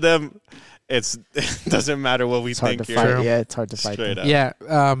much of them. It doesn't matter what we think here. Yeah, it's hard to fight. Straight up. Yeah,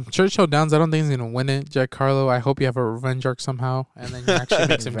 Churchill Downs. I don't think he's gonna win it. Jack Harlow. I hope you have a revenge arc somehow, and then you actually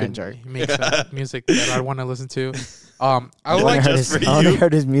make some good music that I want to listen to. I only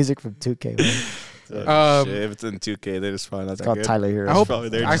heard his music from 2K. Shit, if it's in 2K, they're just fine. That's It's called good. Tyler Hero. I hope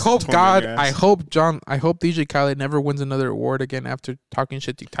DJ Khaled never wins another award again after talking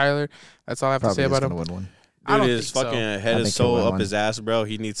shit to Tyler. That's all I have to say about him. Win one. I don't Dude, his think fucking so. head is so up his ass, bro.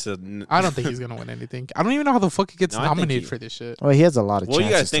 He needs to. I don't think he's gonna win anything. I don't even know how the fuck he gets nominated for this shit. Well, he has a lot of chances. What do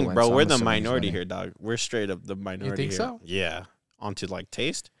you guys think, to win, bro? so We're I'm the assuming he's minority winning. here, dog. We're straight up the minority. You think here. so? Yeah. Onto like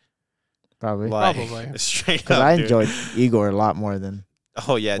taste. Probably. Probably. Straight up. Because I dude. enjoyed Igor a lot more than.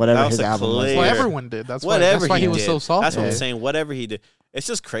 Oh yeah, whatever that was his album was. Well, everyone did. That's whatever why he was did. so salty. That's what I'm saying. Whatever he did, it's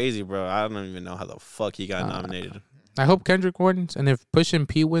just crazy, bro. I don't even know how the fuck he got nominated. I hope Kendrick wins, and if Pushin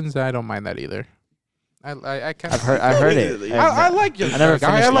P wins, I don't mind that either. I kind I've heard it. I like Young I never Thug.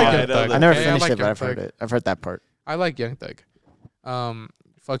 finished I like it. Young Thug. I never Okay? finished like it, but Young I've heard Thug. it. I've heard that part. I like Young Thug.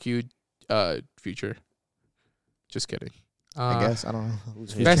 Fuck you, Future. Just kidding. I guess I don't know.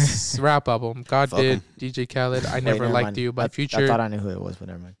 Who's Best rap album. God Fuck Did, 'em. DJ Khaled. I Wait, Never never Liked mind. You by I Future. thought I knew who it was, but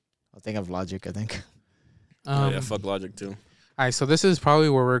never mind. I think of Logic. I think. Yeah, fuck Logic too. All right, so this is probably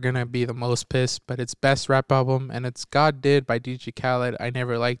where we're gonna be the most pissed, but it's best rap album, and it's God Did by DJ Khaled. I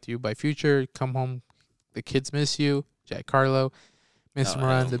Never Liked You by Future. Come Home, The Kids Miss You, Jack Harlow. Mr.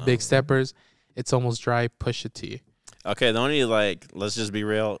 Moran, The Big Steppers, It's Almost Dry, Pusha T. Okay, the only let's just be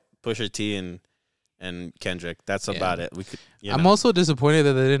real, Pusha T and Kendrick. That's about it. We could. I'm also disappointed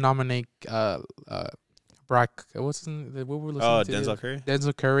that they didn't nominate Brock. What's his name? What were we listening to? Denzel Curry.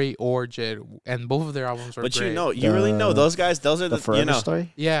 Denzel Curry or Jed, and both of their albums were great. But you really know those guys. Those are the Forever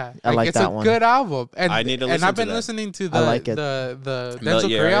Story. Yeah, I like it's that a one. good album, and I need to listen and I've to been that. listening to the Denzel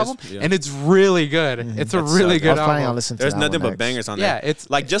Yeah, Curry album, and it's really good. It's a really good album. I was planning on There's nothing but bangers on there. Yeah, it's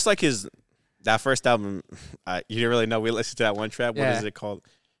like just like that first album. You didn't really know. We listened to that one track. What is it called?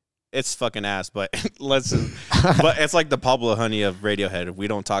 It's fucking ass, but but it's like the Pablo Honey of Radiohead. We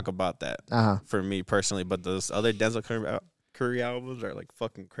don't talk about that for me personally, but those other Denzel Curry albums are like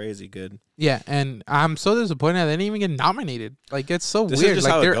fucking crazy good. Yeah, and I'm so disappointed they didn't even get nominated. Like it's so this weird. Is just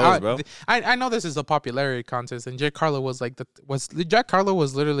like how they're it goes, out, bro. I know this is a popularity contest, and Jack Harlow was Jack Harlow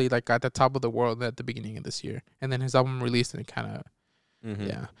was literally like at the top of the world at the beginning of this year, and then his album released and it kind of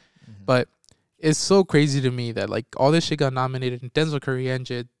But it's so crazy to me that like all this shit got nominated, and Denzel Curry and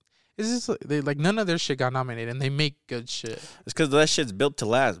Jid. It's just like none of their shit got nominated, and they make good shit. It's because that shit's built to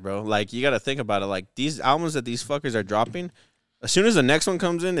last, bro. Like you got to think about it. Like these albums that these fuckers are dropping, as soon as the next one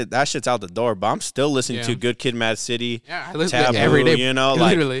comes in, that shit's out the door. But I'm still listening to Good Kid, Mad City. Yeah, I listen Taboo, to every day. You know,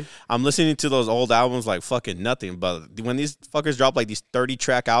 like literally. I'm listening to those old albums like fucking nothing. But when these fuckers drop like these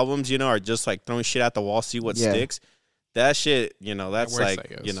 30-track albums, you know, or just like throwing shit at the wall, see what sticks. That shit, you know, that's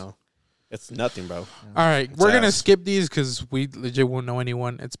like, you know. It's nothing, bro. All right, we're going to skip these because we legit won't know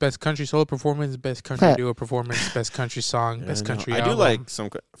anyone. It's Best Country Solo Performance, Best Country Duo Performance, Best Country Song, Best Country Album. I do like some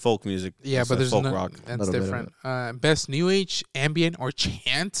folk music. Yeah, but there's folk rock. That's different. Best New Age, Ambient, or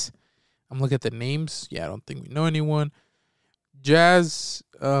Chant. I'm looking at the names. Yeah, I don't think we know anyone. Jazz,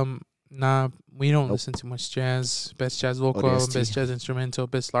 nah, we don't listen to much jazz. Best Jazz Vocal Album, Best Jazz Instrumental,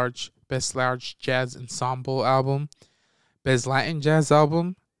 Best Large Jazz Ensemble Album, Best Latin Jazz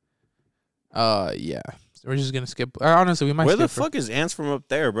Album. Yeah, we're just gonna skip. Honestly, we might. Where the fuck is Ants From Up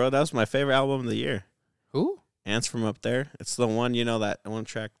There, bro? That was my favorite album of the year. Who? Ants From Up There. It's the one, you know, that one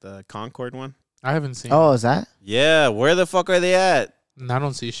track, the Concord one. I haven't seen. Oh, is that? Yeah. Where the fuck are they at? I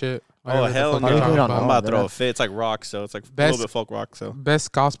don't see shit. Oh hell no! I'm about to throw a fit. It's like rock, so it's like a little bit folk rock. So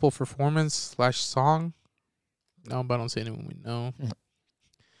best gospel performance / song. No, but I don't see anyone we know.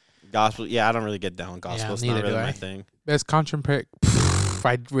 Gospel. Yeah, I don't really get down with gospel. Yeah, it's not really my thing. Best contemporary.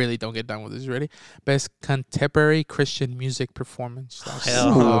 I really don't get down with this. Ready? Best contemporary Christian music performance.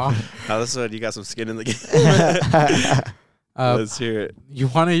 Hell no. Now this one, you got some skin in the game. Let's hear it. You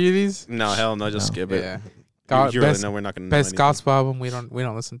want to hear these? No, hell no. Just skip it. Yeah. You really know we're not going to know Best gospel album. We don't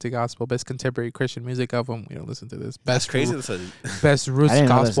listen to gospel. Best contemporary Christian music album. We don't listen to this. That's crazy. Best roots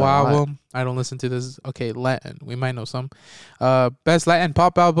gospel album. I don't listen to this. Okay, Latin. We might know some. Best Latin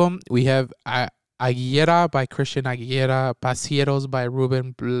pop album. We have Aguilera by Christian Aguilera, Pasieros by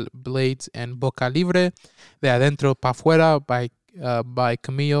Ruben Blades and Boca Libre, De Adentro Pa' Fuera by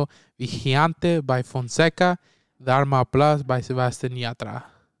Camilo, Vigilante by Fonseca, Dharma Plus by Sebastian Yatra.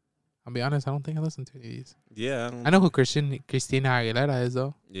 I'll be honest, I don't think I listen to these. Yeah. I know who Christina Aguilera is,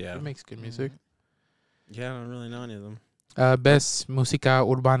 though. Yeah. She makes good music. Yeah, I don't really know any of them. Best Música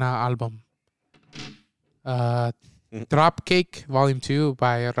Urbana album. Drop Cake Volume 2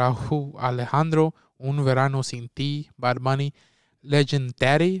 by Raúl Alejandro, Un Verano Sin Ti, Bad Bunny,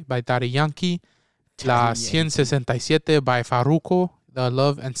 Legendary by Daddy Yankee, La 167 by Farruko, The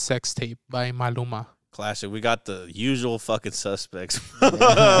Love and Sex Tape by Maluma. Classic. We got the usual fucking suspects.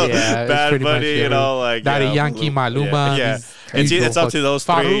 Yeah, Bad Bunny, you know, like Daddy Yankee, Maluma. Yeah, it's up to those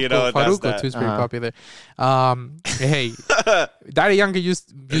Farruko, three. You know, Farruko too is pretty popular. Hey, Daddy Yankee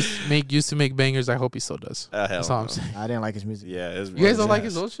used to make bangers. I hope he still does. That's all I'm saying. I didn't like his music. Yeah, you guys don't like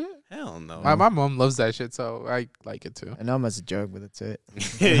his old shit? Hell no. My mom loves that shit, so I like it too. I know him as a joke, but that's it.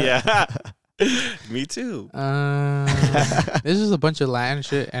 Yeah. Me too. This is a bunch of Latin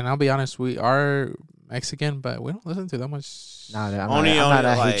shit, and I'll be honest, we are Mexican, but we don't listen to that much. No, I'm not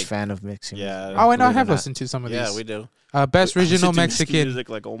a huge fan of Mexican. Yeah. Oh, I know. I have listened to some of these. Yeah, we do. Best regional Mexican. Music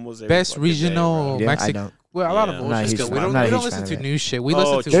like almost best regional Mexican. Well, a lot of bullshit. We don't listen to new shit. We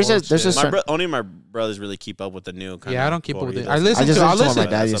listen to there's a only my brothers really keep up with the new kind. Yeah, I don't keep up with it. I listen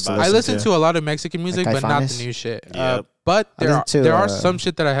to a lot of Mexican music, but not the new shit. But there are some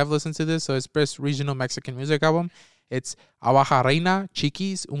shit that I have listened to this. So it's best regional Mexican music album. It's Abaja Reina,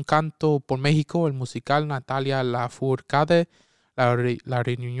 Chiquis, Un Canto por México, El Musical, Natalia Lafourcade, La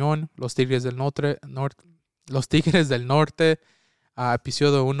Reunión, Los Tigres del Norte,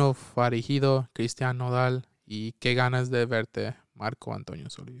 Episodio 1, Farigido, Cristian Nodal, y Qué ganas de verte, Marco Antonio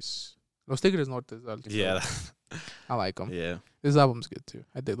Solís. Los Tigres Norte. Yeah. I like them. Yeah. This album's good too.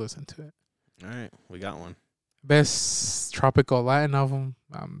 I did listen to it. All right. We got one. Best tropical Latin album.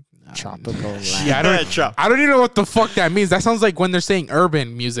 Tropical Latin. Yeah, I don't even know what the fuck that means. That sounds like when they're saying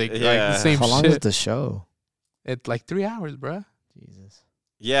urban music. Yeah. Like the same How long shit. is the show? It's like 3 hours, bro. Jesus.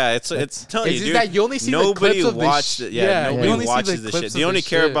 Yeah, it's telling you, dude. That you only see nobody the clips watched it. Yeah, nobody watches the shit. They only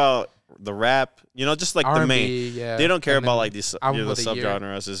care about the rap. You know, just like R&B, the main. Yeah. They don't care about like these the subgenres.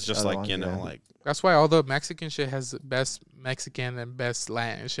 subgenres. It's just like like. That's why all the Mexican shit has best Mexican and best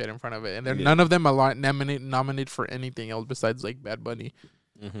Latin shit in front of it, and none of them are nominated for anything else besides like Bad Bunny.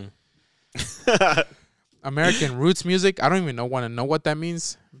 Mm-hmm. American roots music. I don't even want to know what that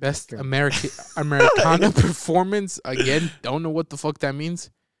means. Best Americana performance. Again, don't know what the fuck that means.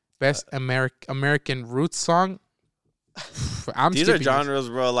 Best American roots song. These are genres,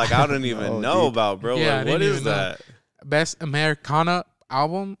 bro. Like I don't even know about, bro. Yeah, like, what is that? Best Americana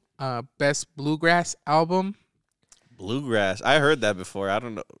album. Best bluegrass album. Bluegrass. I heard that before. I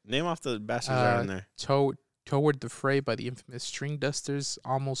don't know. Name off the bastards that are in there. Toward the Fray by the infamous String Dusters.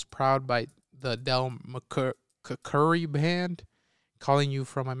 Almost Proud by the Del McCurry Band. Calling You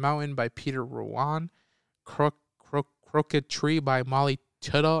From a Mountain by Peter Rowan. Crooked Tree by Molly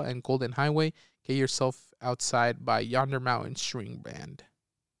Tuttle and Golden Highway. Get Yourself Outside by Yonder Mountain String Band.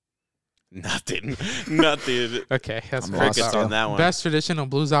 Nothing. Okay, that's crickets on that one. Best traditional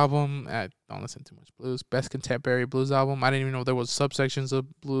blues album. I don't listen too much blues. Best contemporary blues album. I didn't even know there was subsections of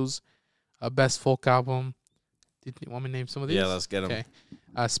blues. Best folk album. Did you want me to name some of these? Yeah, let's get them.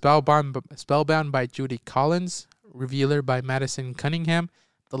 Okay. Spellbound by Judy Collins. Revealer by Madison Cunningham.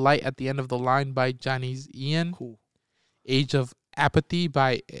 The Light at the End of the Line by Johnny's Ian. Cool. Age of Apathy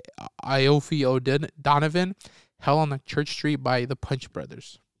by Iofi O'Donovan. Hell on the Church Street by the Punch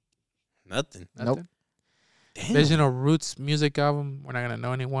Brothers. Nothing. Nope. Damn. Original Roots music album. We're not gonna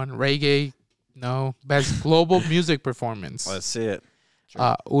know anyone. Reggae. No. Best global music performance. Let's see it.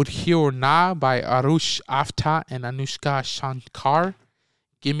 Udhir Na by Arush Afta and Anushka Shankar.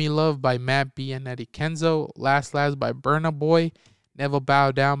 Gimme Love by Matt B and Eddie Kenzo. Last by Burna Boy. Never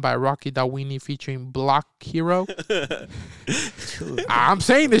Bow Down by Rocky Dawini featuring Block Hero. I'm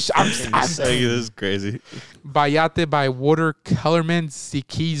saying this. I'm saying this is crazy. Bayate by Watercolorman,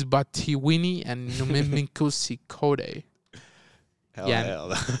 Zikiz Batiwini, and Numimiku Sikode.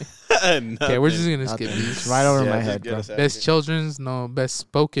 Hell. Okay, we're just gonna skip these. Right over my head, bro. Best children's, no. Best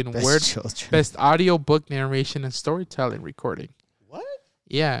spoken word. Best audio book narration and storytelling recording. What?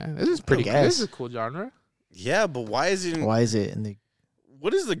 Yeah, this is pretty cool. This is a cool genre. Yeah, but why is it in the...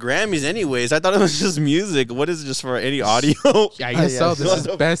 What is the Grammys anyways? I thought it was just music. What is it, just for any audio? Yeah, I guess so. This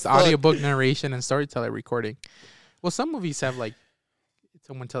is best audiobook narration and storytelling recording. Well, some movies have like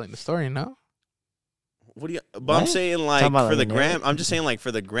someone telling the story, no? What do you? But I'm saying like for the I'm just saying like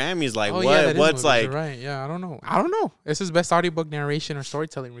for the Grammys, like what's like? You're right? Yeah, I don't know. This is best audiobook narration or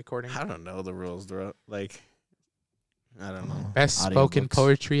storytelling recording. I don't know the rules, bro. Like, I don't know. Best spoken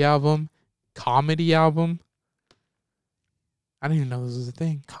poetry album, comedy album. I didn't even know this was a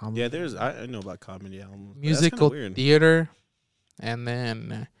thing. Comedy. Yeah, I know about comedy albums. Musical theater, and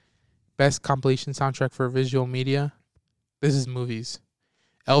then best compilation soundtrack for visual media. This is movies.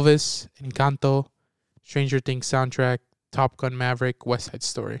 Elvis, Encanto, Stranger Things soundtrack, Top Gun Maverick, West Side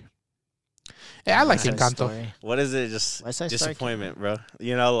Story. Yeah, I like Encanto. What is it? Just disappointment, bro.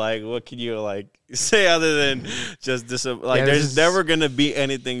 You know, like what can you like say other than just like? There's never gonna be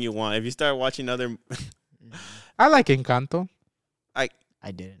anything you want if you start watching other. I like Encanto. I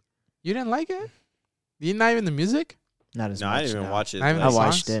didn't. You didn't like it? You not even the music? Not as much. I didn't even watch it. I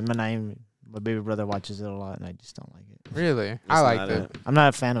watched it. My baby brother watches it a lot, and I just don't like it. Really? I liked it. I'm not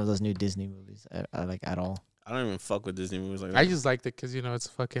a fan of those new Disney movies. I like at all. I don't even fuck with Disney movies like that. I just liked it because it's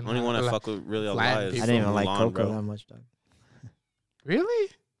fucking. Only one I fuck with really a lot is I didn't even like Coco that much, dog. Really?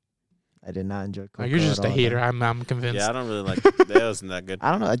 I did not enjoy Coco. You're just a hater. I'm convinced. Yeah, I don't really like that. Wasn't that good. I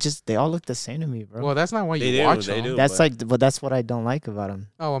don't know. They all look the same to me, bro. Well, that's not why you watch them. Do, that's that's what I don't like about them.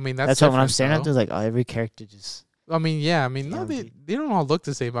 Oh, I mean, that's what when I'm staring at them, like, every character just. I mean, yeah. I mean, no, they don't all look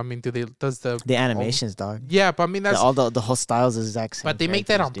the same. I mean, the animations, dog? Yeah, but I mean, that's all the whole styles is exact same. But they make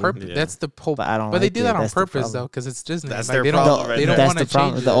that on purpose. Yeah. That's the whole. But they do that on purpose though, because it's Disney. That's their problem. They don't want to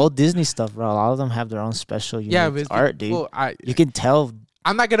change the old Disney stuff, bro. A lot of them have their own special unique art, dude. Well, you can tell.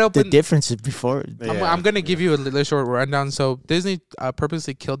 I'm not gonna open the differences before. Yeah. I'm gonna give you a little short rundown. So Disney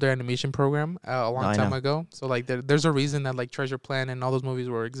purposely killed their animation program a long time ago. So like there's a reason that like Treasure Planet and all those movies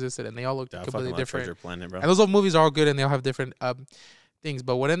existed, and they all look completely different. Treasure Planet, bro. And those old movies are all good, and they all have different things.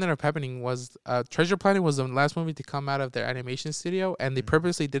 But what ended up happening was Treasure Planet was the last movie to come out of their animation studio, and they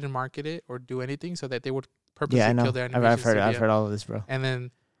purposely didn't market it or do anything so that they would purposely kill their animation studio. I've heard all of this, bro. And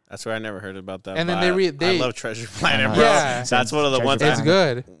then That's where I never heard about that. And then I love Treasure Planet, bro. Yeah. That's one of the ones. It's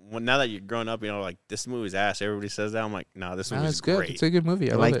good. Now that you're growing up, like, this movie's ass. Everybody says that. I'm like, no, this movie's good. great. It's a good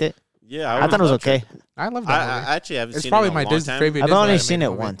movie. I liked it. Yeah, I thought it was okay. I love that movie. I actually haven't seen it. It's probably in a my long time. favorite. I've only seen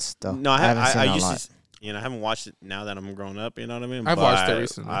it once, though. No, I haven't seen it a lot. I haven't watched it now that I'm grown up. You know what I mean? I've watched it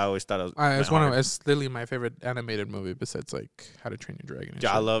recently. I always thought it was. It's literally my favorite animated movie besides like How to Train Your Dragon.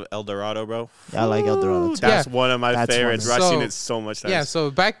 I love El Dorado, bro. Yeah, I like El Dorado too. That's one of my favorites. I've seen it so much times. Yeah, so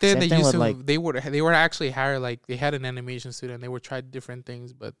back then Same they used to like, they were actually hired, like they had an animation studio and they would try different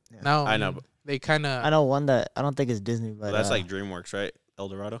things, but now I know they kind of. I know one that I don't think is Disney, but that's like DreamWorks, right? El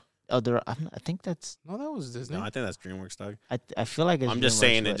Dorado. I think that's that was Disney. No, I think that's DreamWorks, dog. I feel like it's I'm just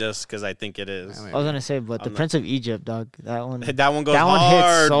saying it just because I think it is. I was gonna say, but the Prince of Egypt, dog. That one goes that one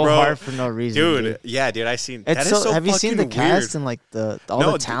hard, hits so bro. Hard for no reason, dude. Yeah, dude, I seen. It's that so have you seen the weird. cast and like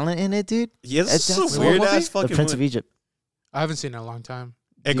all the talent in it, dude? Yeah, it's so weird ass fucking. The Prince of Egypt. I haven't seen it in a long time.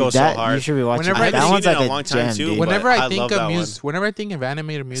 It goes so hard. You should be watching. Whenever that one's like a long time too. Whenever I think of music, whenever I think of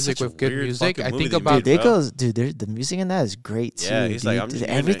animated music with good music, I think about. Dude, the music in that is great too. Yeah, he's like,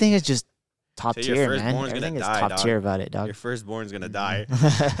 everything is just top tier, man. Everything is top tier about it, dog. Your firstborn's gonna die.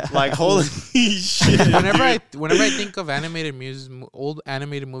 Like, holy shit. Whenever I think of animated music, old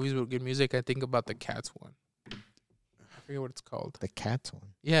animated movies with good music, I think about the Cats one. I forget what it's called. The Cats one.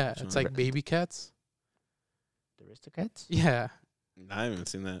 Yeah, it's like baby cats. The Aristocats. Yeah. I haven't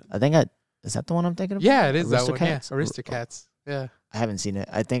seen that. I think is that the one I'm thinking of? Yeah, it is that one. Yeah, Aristocats. Yeah. I haven't seen it.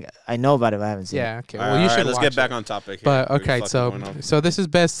 I think I know about it, but I haven't seen it. Yeah, okay. Well, you should. Let's get back on topic here. But okay, so this is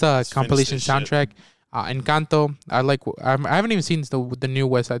best compilation soundtrack. Encanto. I haven't even seen the new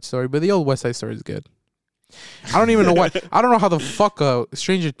West Side Story, but the old West Side Story is good. I don't even know I don't know how the fuck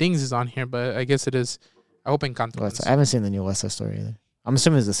Stranger Things is on here, but I guess it is. I hope Encanto. I haven't seen the new West Side Story either. I'm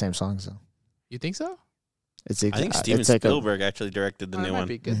assuming it's the same songs though. You think so? I think Steven Spielberg actually directed the new one. Might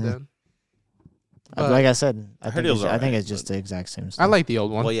be good then. Like I said, I think it's just the exact same stuff. I like the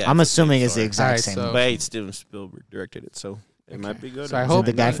old one. Well, yeah, I'm assuming it's the exact same. But Steven Spielberg directed it, so it might be good. So I hope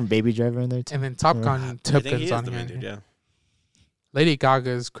the guy from Baby Driver in there too. And then Top Gun's on here. Yeah. Lady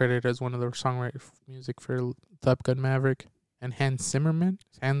Gaga is credited as one of the songwriters music for Top Gun Maverick. And Hans Zimmer.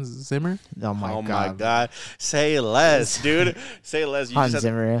 Oh my god. Say less, dude. Say less. Hans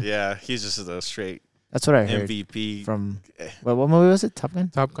Zimmer. Yeah, he's just a straight. That's what I heard. MVP from. What movie was it? Top Gun.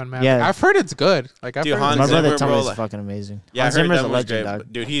 Top Gun Maverick. Yeah, I've heard it's good. Like I've heard my brother told me it's fucking amazing. Yeah, Hans Zimmer's a legend,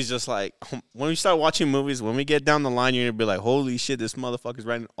 dog. Dude, he's just like when we start watching movies. When we get down the line, you're gonna be like, "Holy shit, this motherfucker's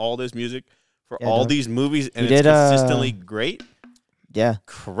writing all this music for all these movies, and it's consistently great." Yeah,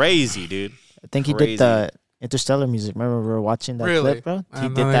 crazy, dude. I think he did the Interstellar music. Remember we were watching that clip, bro? He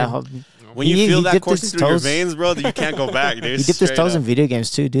did that whole. When you feel that coursing through your veins, bro, you can't go back, dude. He dipped his toes in video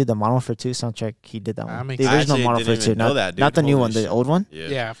games too, dude. The Modern Warfare 2 soundtrack, he did that one. The original Modern Warfare 2, not the new one, the old one.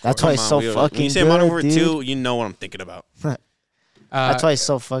 Yeah, that's why it's so fucking good. When you say Modern Warfare 2, you know what I'm thinking about. That's why it's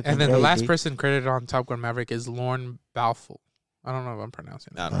so fucking good. And then the last person credited on Top Gun Maverick is Lorne Balfour. I don't know if I'm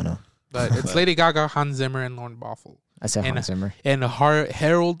pronouncing it. I don't know. But it's Lady Gaga, Hans Zimmer, and Lorne Balfour. I said Hans Zimmer. And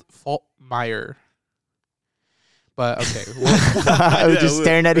Harold Faltermeyer. But okay. We're just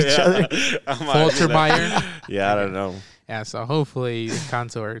staring at each other. Faltermeyer. Yeah, I don't know. Yeah, so hopefully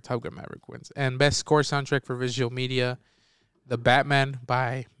Encanto or Top Gun Maverick wins. And best score soundtrack for visual media, The Batman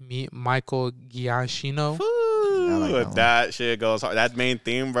by Michael Giacchino. Like that shit goes hard. That main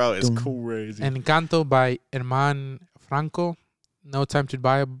theme, bro, is crazy. And Encanto by Herman Franco. No Time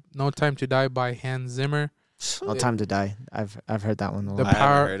to Die by Hans Zimmer. No Time to Die. I've heard that one a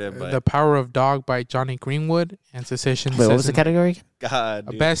lot. The Power of Dog by Johnny Greenwood and Secession. Wait, what was the category? God,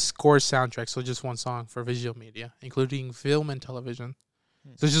 dude. Best score soundtrack, so just one song for visual media, including film and television.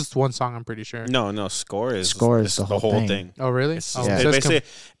 So it's just one song, I'm pretty sure. No, score is the whole thing. Oh, really? It's basically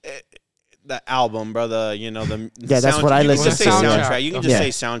the album, brother. You know the that's what I listen to. Say soundtrack. You can just say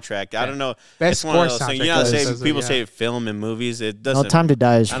soundtrack. I don't know. Best score soundtrack. You know, people say film and movies. It doesn't. No Time to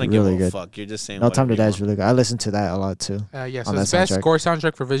Die is really good. Fuck, you're just saying. No Time to Die is really good. I listen to that a lot too. Yeah, so it's best score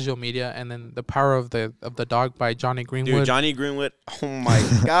soundtrack for visual media, and then The Power of the Dog by Johnny Greenwood. Dude, Johnny Greenwood. Oh my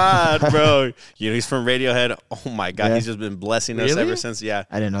god, bro. You know he's from Radiohead. Oh my god, he's just been blessing us ever since. Yeah,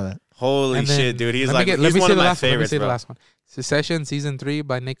 I didn't know that. Holy shit, dude. He's like he's one of my favorites. Let me say the last one. Secession Season 3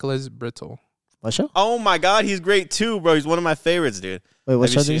 by Nicholas Brittle. What show? Oh my god, he's great too, bro. He's one of my favorites, dude. Wait, what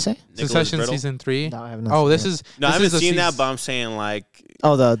show did you say? Secession Season 3. No, I have not. Oh, this is. No, I haven't seen that, but I'm saying like.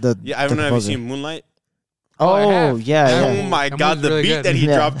 Oh, the. Yeah, I don't know. Have you seen Moonlight? Oh, yeah. Oh my god, the really beat good. That he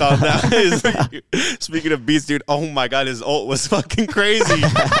dropped on that is. Speaking of beats, dude. Oh my god, his ult was fucking crazy.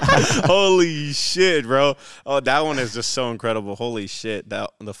 Holy shit, bro. Oh, that one is just so incredible. Holy shit, I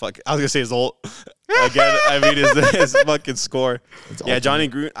was gonna say his ult again. I mean his fucking score. It's ultimate. Johnny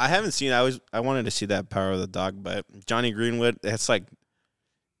Green. I haven't seen. I wanted to see that Power of the Dog, but Johnny Greenwood. It's like.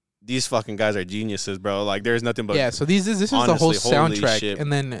 These fucking guys are geniuses, bro. Like, there's nothing but So this is the whole soundtrack,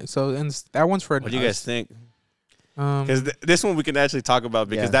 and then that one's for. What do you guys think? Because this one we can actually talk about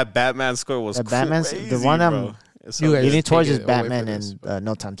because that Batman score was crazy, the one I'm leaning towards is Batman and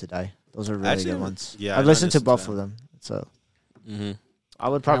No Time to Die. Those are really good ones. Yeah, I've listened to both of them, so I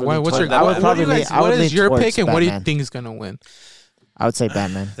would probably. What is your pick, and what do you think is gonna win? I would say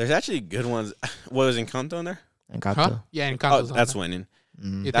Batman. There's actually good ones. What was Encanto in there? Encanto. Yeah, Encanto. That's winning.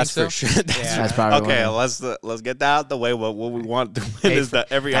 That's for sure. That's probably okay. Let's get that out the way. What we want to win is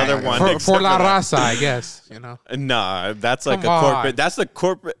that every other one for La Raza, I guess. Nah, that's like a corporate. That's a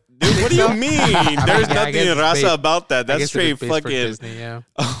corporate. Dude, what do you mean? There's nothing in Raza about that. That's straight fucking. Disney,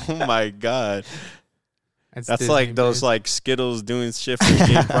 Oh my god. That's Disney, like those like Skittles doing shit for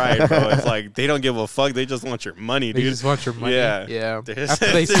Gay Pride, bro. It's like they don't give a fuck. They just want your money, dude. They just want your money. Yeah. There's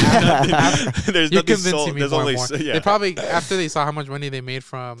nothing sold. There's only They probably after they saw how much money they made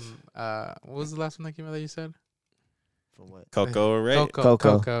from what was the last one that came out that you said? For what? Coco, right?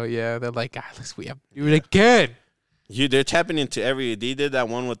 Coco. Yeah, they're like, we have to do it again. They're tapping into every. They did that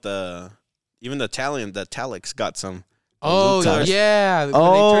one with even the Italian. The Talix got some. Oh, yeah. When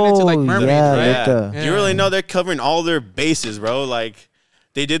they turn into like mermaids, right? Yeah. You really know they're covering all their bases, bro. Like,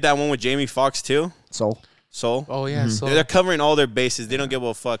 they did that one with Jamie Foxx, too. Soul. Oh, yeah, Soul. They're covering all their bases. They don't give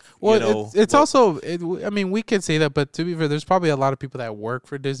a fuck, Well, it's also, I mean, we could say that, but to be fair, there's probably a lot of people that work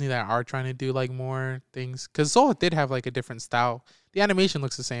for Disney that are trying to do, like, more things. Because Soul did have, like, a different style. The animation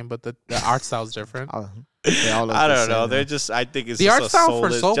looks the same, but the art style is different. I don't know. They're just. I think it's the just art style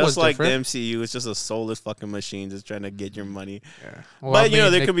for Soul just was like different. the MCU. It's just a soulless fucking machine just trying to get your money. Yeah. Well, but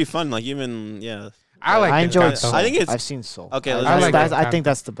they could be fun. Like even I enjoyed Soul. I think I've seen Soul. Okay, I think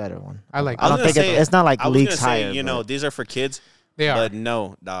that's the better one. I like. I don't think it's not like leaks higher. These are for kids. They are. But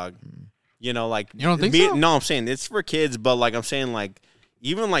no, dog. Like you don't think so? No, I'm saying it's for kids. But like I'm saying, like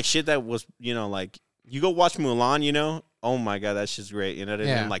even like shit that was like you go watch Mulan. Oh my god, that's just great. You know what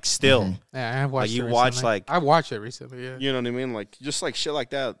I mean? Like still. Yeah, I have watched. Like you watch like I watched it recently. Yeah. You know what I mean? Like just like shit like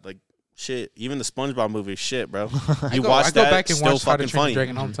that. Like shit. Even the SpongeBob movie, shit, bro. I go back and watch How to Train Your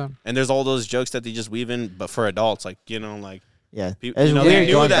Dragon all the time. And there's all those jokes that they just weave in, but for adults, like like yeah, they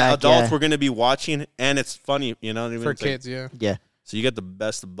knew that adults were gonna be watching, and it's funny. You know what I mean? For kids, yeah. So you get the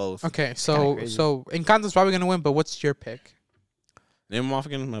best of both. Okay, so Encanto's probably gonna win, but what's your pick? Name them off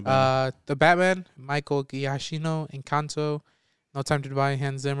again. The Batman, Michael Giacchino, Encanto, No Time to Die,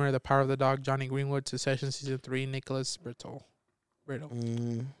 Hans Zimmer, The Power of the Dog, Johnny Greenwood, Succession Season 3, Nicholas Brittle.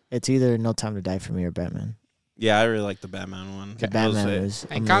 It's either No Time to Die for me or Batman. Yeah, I really like the Batman one. The Batman is.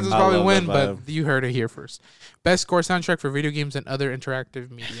 Encanto's probably win, but you heard it here first. Best score soundtrack for video games and other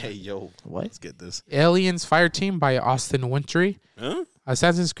interactive media. Hey, yo. What? Let's get this. Aliens Fireteam by Austin Wintry. Huh?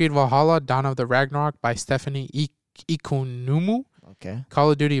 Assassin's Creed Valhalla, Dawn of the Ragnarok by Stephanie Ikunumu. Okay. Call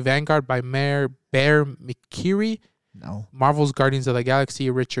of Duty Vanguard by Bear McKeary. No. Marvel's Guardians of the Galaxy,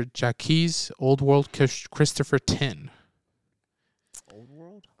 Richard Jacques. Old World, Christopher Tin. Old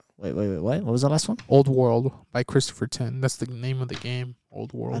World? Wait. What was the last one? Old World by Christopher Tin. That's the name of the game.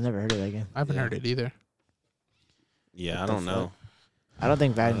 Old World. I never heard of that game. I haven't heard it either. Yeah, I don't know. I don't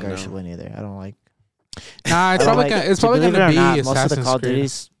think Vanguard should win either. I don't like. Nah, it's probably gonna be Assassin's Creed. Most of the Call of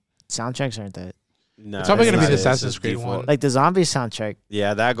Duty's soundtracks aren't that. No, it's probably gonna be the Assassin's Creed one. Like the zombie soundtrack.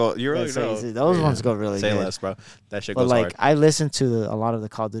 Yeah, that go. You really know. Those ones go really good. Say less, bro. That shit goes hard. But I listen to a lot of the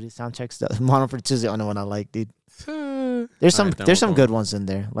Call of Duty soundtracks. The Modern Warfare 2 is the only one I like, dude. There's some good ones in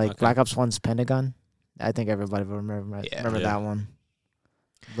there. Like Black Ops 1's Pentagon. I think everybody will remember that one.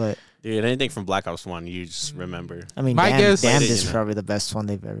 But dude, anything from Black Ops 1, you just remember. I mean, Damned is probably the best one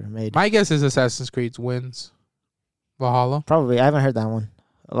they've ever made. My guess is Assassin's Creed wins. Valhalla. Probably. I haven't heard that one.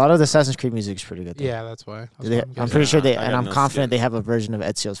 A lot of the Assassin's Creed music is pretty good, though. Yeah, that's why. I'm pretty sure I'm confident they have a version of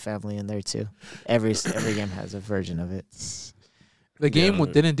Ezio's Family in there too. Every game has a version of it. The game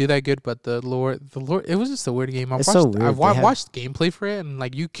didn't do that good, but the lore, it was just a weird game. I've watched gameplay for it, and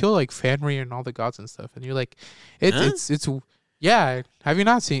like you kill like Fenrir and all the gods and stuff, and you're like, it's yeah. Have you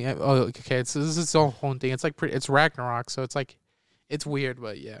not seen it? Oh, okay. This is its own whole thing. It's like it's Ragnarok, so it's like it's weird,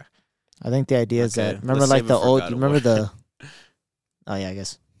 but yeah. I think the idea is that remember the. Oh yeah, I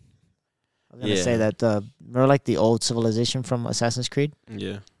guess. I was gonna say that remember like the old civilization from Assassin's Creed?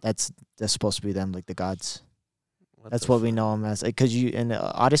 Yeah. That's supposed to be them, like the gods. That's what we know him as. Because you in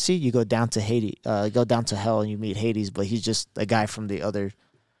Odyssey, you go down to Hades, go down to hell, and you meet Hades, but he's just a guy from the other,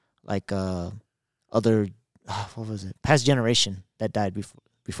 what was it? Past generation that died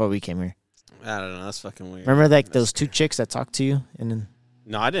before we came here. I don't know. That's fucking weird. Remember those two chicks that talked to you, and then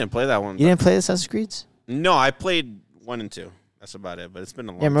no, I didn't play that one. You didn't play Assassin's Creeds? No, I played 1 and 2. That's about it. But it's been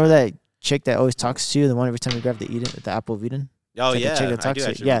a long. Yeah, remember time. that chick that always talks to you? The one every time you grab the apple of Eden. Oh yeah, I do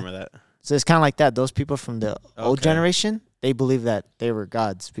actually remember that. So it's kind of like that. Those people from the old generation, they believe that they were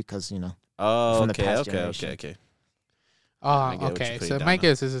gods because Oh, from okay, the past generation. okay. Okay. So my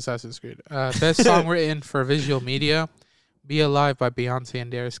guess is Assassin's Creed. Best song written for visual media: "Be Alive" by Beyonce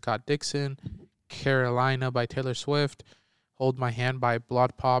and Darius Scott Dixon, "Carolina" by Taylor Swift, "Hold My Hand" by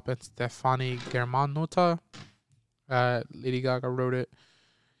Blood Pop and Stefani Germanotta. Lady Gaga wrote it.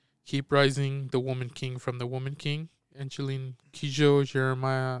 "Keep Rising," The Woman King from The Woman King, Angeline Kidjo,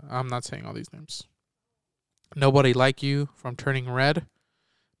 Jeremiah. I'm not saying all these names. "Nobody Like You" from Turning Red,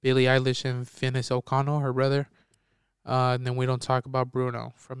 Billie Eilish and Finis O'Connell, her brother. And then "We Don't Talk About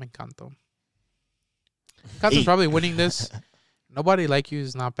Bruno" from Encanto. Encanto's probably winning this. "Nobody Like You"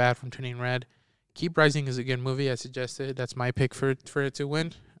 is not bad from Turning Red. "Keep Rising" is a good movie. I suggested that's my pick for it to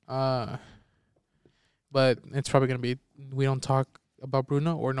win. But it's probably gonna be "We Don't Talk About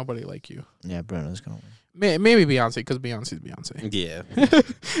Bruno" or "Nobody Like You." Yeah, Bruno's gonna win. Maybe Beyonce because Beyonce's Beyonce. Yeah.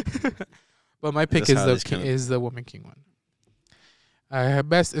 But my pick is the Woman King one.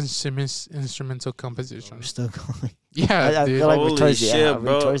 Best instrumental composition. We're still going. Yeah, I dude. feel like Holy we're towards shit,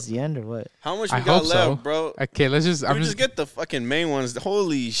 bro. towards the end or what? How much we I got hope left, so. bro? Okay, let's just. I'm just get the fucking main ones.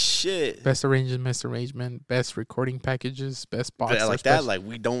 Holy shit! Best arrangement, best recording packages, best box. Yeah, like that. Like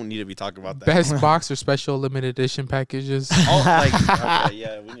we don't need to be talking about that. Best box or special limited edition packages. Okay,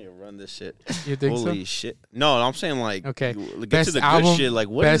 yeah, we need to run this shit. You think so? Holy shit! No, I'm saying like okay. Get Best to the album, good shit. Like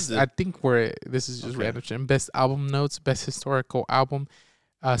what best, is the? I think this is just random shit. Best album notes, best historical album,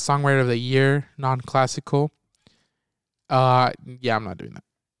 songwriter of the year, non-classical. Yeah, I'm not doing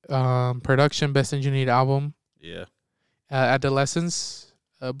that. Production, best engineered album. Yeah. Adolescence,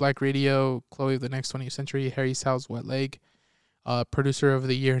 Black Radio, Chloe of the Next 20th Century, Harry Styles, Wet Leg. Producer of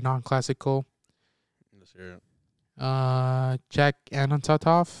the year, non-classical. Let's hear it. Jack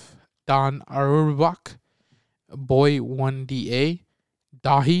Antonoff, Don Auerbach, Boy 1DA,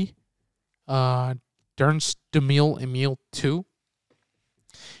 Dahi, Ernst Emil 2.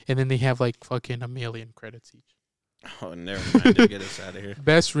 And then they have like fucking a million credits each. Oh, never mind. To get us out of here.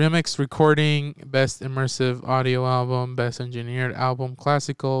 Best remix recording, best immersive audio album, best engineered album,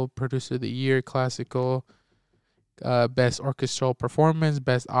 classical, producer of the year, classical, best orchestral performance,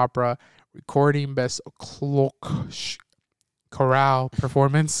 best opera recording, best chorale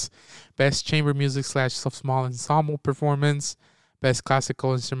performance, best chamber music / small ensemble performance, best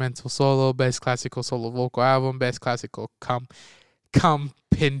classical instrumental solo, best classical solo vocal album, best classical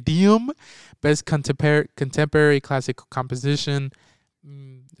compendium, best contemporary classical composition,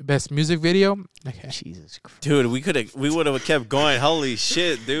 best music video. Okay. Jesus Christ. Dude, we would have kept going. Holy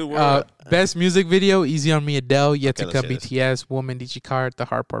shit, dude. Best music video: "Easy on Me," Adele, "Yet to Come," BTS, "Woman," DJ Khaled, "The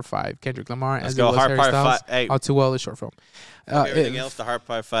Heart Part 5," Kendrick Lamar, Let's go. Heart Part 5. Hey. All Too Well, the short film. Everything else, the Heart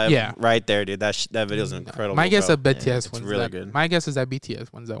Part 5. Yeah. Right there, dude. That video's incredible. My guess bro. that BTS wins really that. good. My guess is that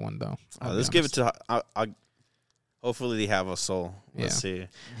BTS wins that one though. Let's give it to. Hopefully they have a soul. Let's see.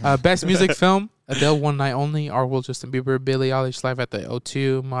 Best music film: Adele, "One Night Only," Orwell, Justin Bieber, Billie Eilish, "Live at the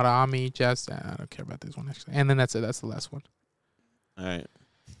O2," Marami, Jazz. I don't care about this one actually. And then that's it. That's the last one. All right.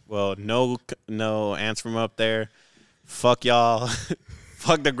 Well, no answer from up there. Fuck y'all.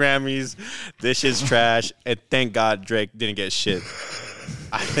 Fuck the Grammys. This shit's trash. And thank God Drake didn't get shit.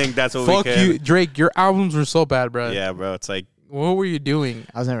 I think that's what Fuck we can. you, Drake. Your albums were so bad, bro. Yeah, bro. It's like. What were you doing?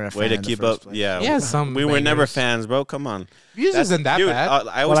 I was never a fan. Way to keep up. Place. Yeah. Some we were never fans, bro. Come on. Views isn't that bad.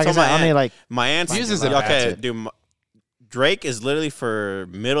 I always tell my aunt. Views isn't bad. Okay, dude. Drake is literally for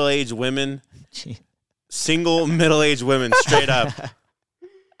middle-aged women, single middle-aged women, straight up.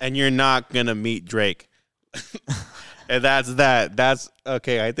 And you're not gonna meet Drake. And that's that. That's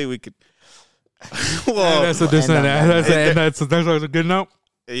okay. I think we could. Well, that's a good note.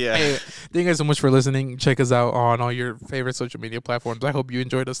 Yeah. Hey, thank you guys so much for listening. Check us out on all your favorite social media platforms. I hope you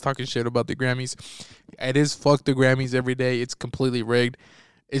enjoyed us talking shit about the Grammys. It is fuck the Grammys every day. It's completely rigged.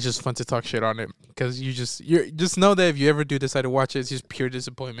 It's just fun to talk shit on it because you just know that if you ever do decide to watch it, it's just pure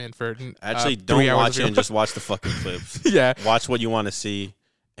disappointment for actually don't watch it and just watch the fucking clips. Yeah, watch what you want to see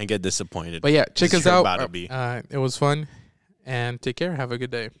and get disappointed. But yeah, check us out. It was fun and take care. Have a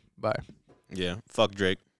good day. Bye. Yeah, fuck Drake.